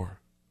that before?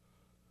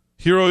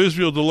 Hear, O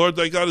Israel, the Lord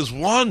thy God is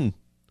one.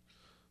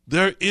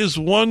 There is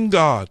one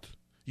God.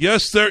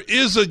 Yes, there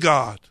is a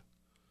God.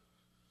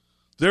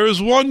 There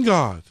is one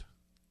God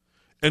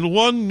and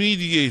one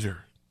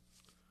mediator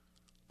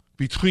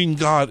between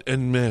God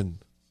and men,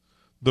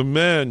 the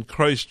man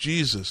Christ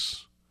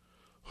Jesus,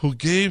 who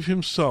gave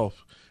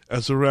Himself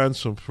as a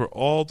ransom for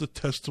all the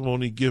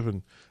testimony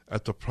given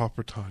at the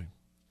proper time.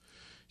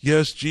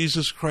 Yes,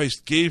 Jesus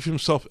Christ gave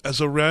Himself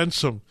as a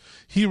ransom.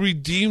 He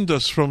redeemed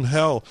us from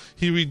hell.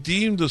 He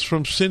redeemed us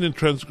from sin and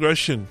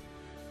transgression.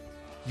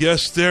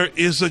 Yes, there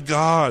is a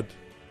God,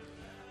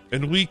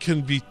 and we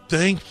can be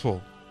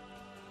thankful.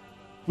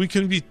 We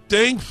can be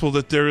thankful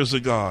that there is a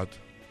God.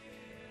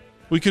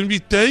 We can be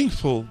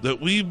thankful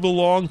that we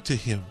belong to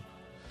Him,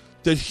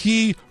 that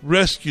He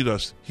rescued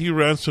us, He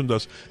ransomed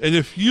us. And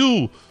if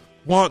you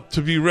want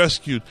to be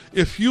rescued,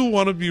 if you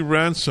want to be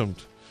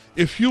ransomed,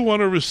 if you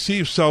want to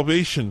receive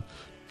salvation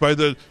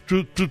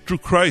through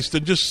Christ,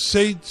 then just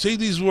say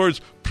these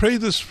words, pray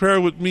this prayer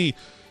with me.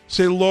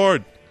 Say,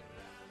 Lord,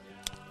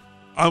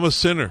 I'm a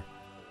sinner,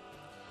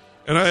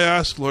 and I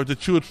ask, Lord,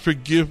 that you would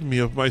forgive me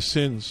of my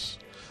sins.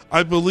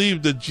 I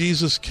believe that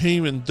Jesus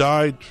came and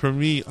died for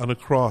me on a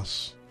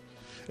cross,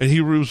 and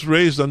He was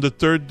raised on the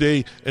 3rd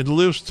day and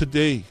lives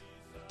today,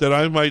 that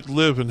I might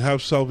live and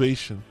have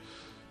salvation.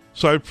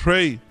 So I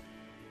pray,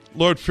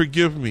 Lord,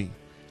 forgive me.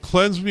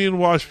 Cleanse me and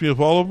wash me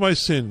of all of my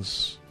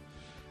sins,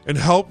 and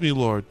help me,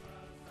 Lord,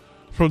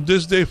 from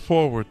this day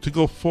forward to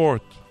go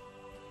forth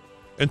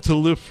and to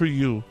live for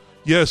you.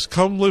 Yes,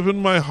 come live in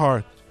my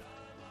heart.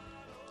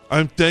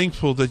 I'm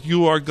thankful that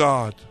you are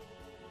God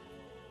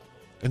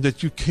and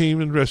that you came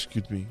and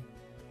rescued me.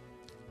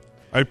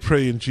 I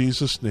pray in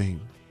Jesus' name.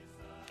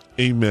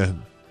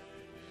 Amen.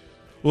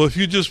 Well, if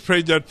you just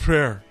prayed that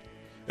prayer,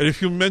 and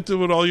if you meant it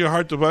with all your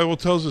heart, the Bible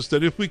tells us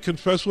that if we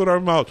confess with our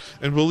mouth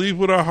and believe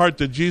with our heart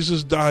that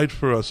Jesus died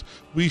for us,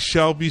 we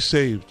shall be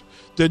saved.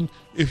 Then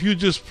if you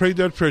just prayed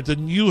that prayer,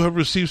 then you have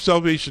received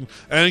salvation.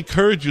 And I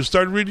encourage you,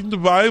 start reading the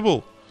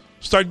Bible.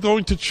 Start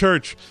going to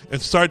church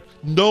and start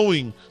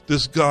knowing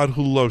this God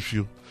who loves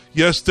you.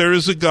 Yes, there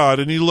is a God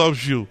and He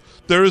loves you.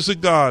 There is a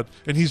God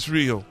and He's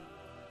real.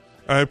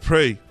 And I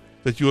pray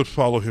that you would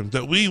follow him,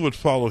 that we would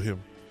follow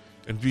him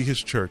and be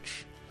his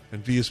church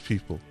and be his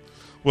people.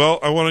 Well,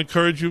 I want to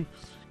encourage you,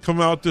 come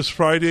out this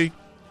Friday,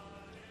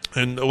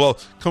 and,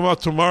 come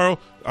out tomorrow,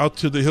 out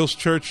to the Hills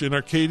Church in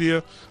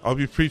Arcadia. I'll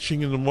be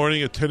preaching in the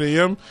morning at 10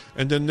 a.m.,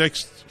 and then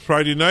next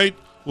Friday night,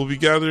 we'll be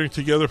gathering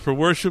together for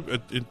worship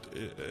at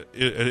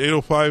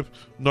 805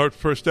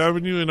 North 1st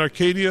Avenue in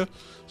Arcadia.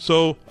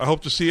 So I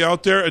hope to see you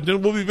out there, and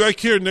then we'll be back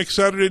here next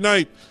Saturday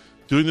night,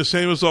 doing the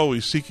same as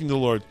always, seeking the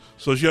Lord.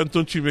 So,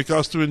 Jiantunchi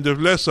Mekastu in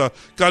Devlesa,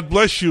 God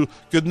bless you,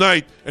 good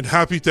night, and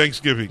happy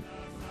Thanksgiving.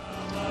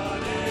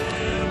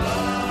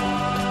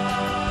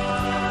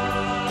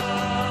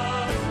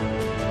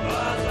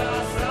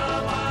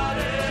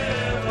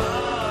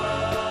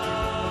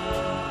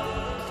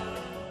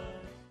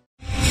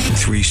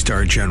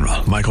 Three-star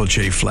General Michael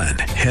J. Flynn,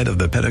 head of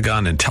the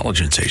Pentagon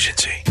Intelligence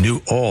Agency,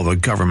 knew all the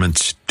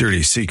government's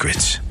dirty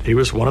secrets. He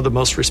was one of the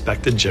most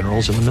respected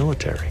generals in the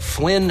military.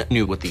 Flynn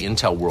knew what the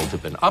intel world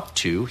had been up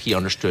to. He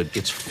understood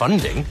its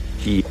funding.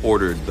 He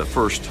ordered the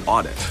first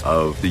audit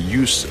of the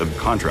use of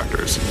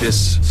contractors.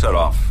 This set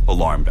off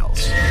alarm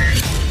bells.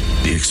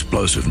 The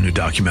explosive new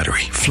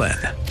documentary, Flynn,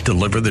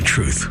 Deliver the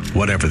Truth,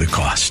 Whatever the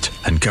Cost,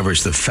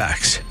 uncovers the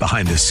facts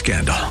behind this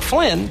scandal.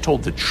 Flynn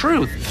told the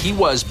truth. He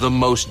was the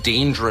most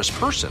dangerous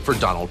person for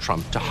Donald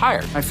Trump to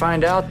hire. I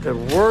find out the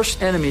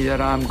worst enemy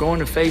that I'm going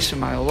to face in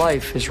my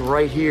life is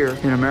right here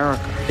in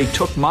America. They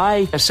took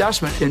my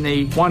assessment and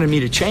they wanted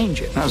me to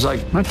change it. And I was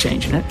like, I'm not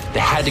changing it. They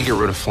had to get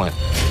rid of Flynn.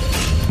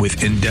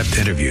 With in-depth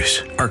interviews,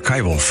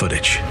 archival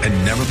footage,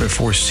 and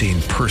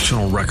never-before-seen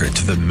personal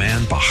records of the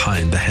man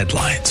behind the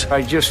headlines.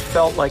 I just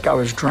felt like I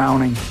was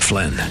drowning.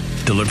 Flynn,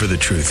 Deliver the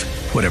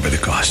Truth, Whatever the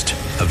Cost.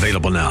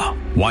 Available now.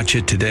 Watch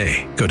it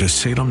today. Go to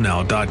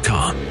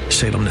salemnow.com.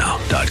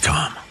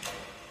 salemnow.com.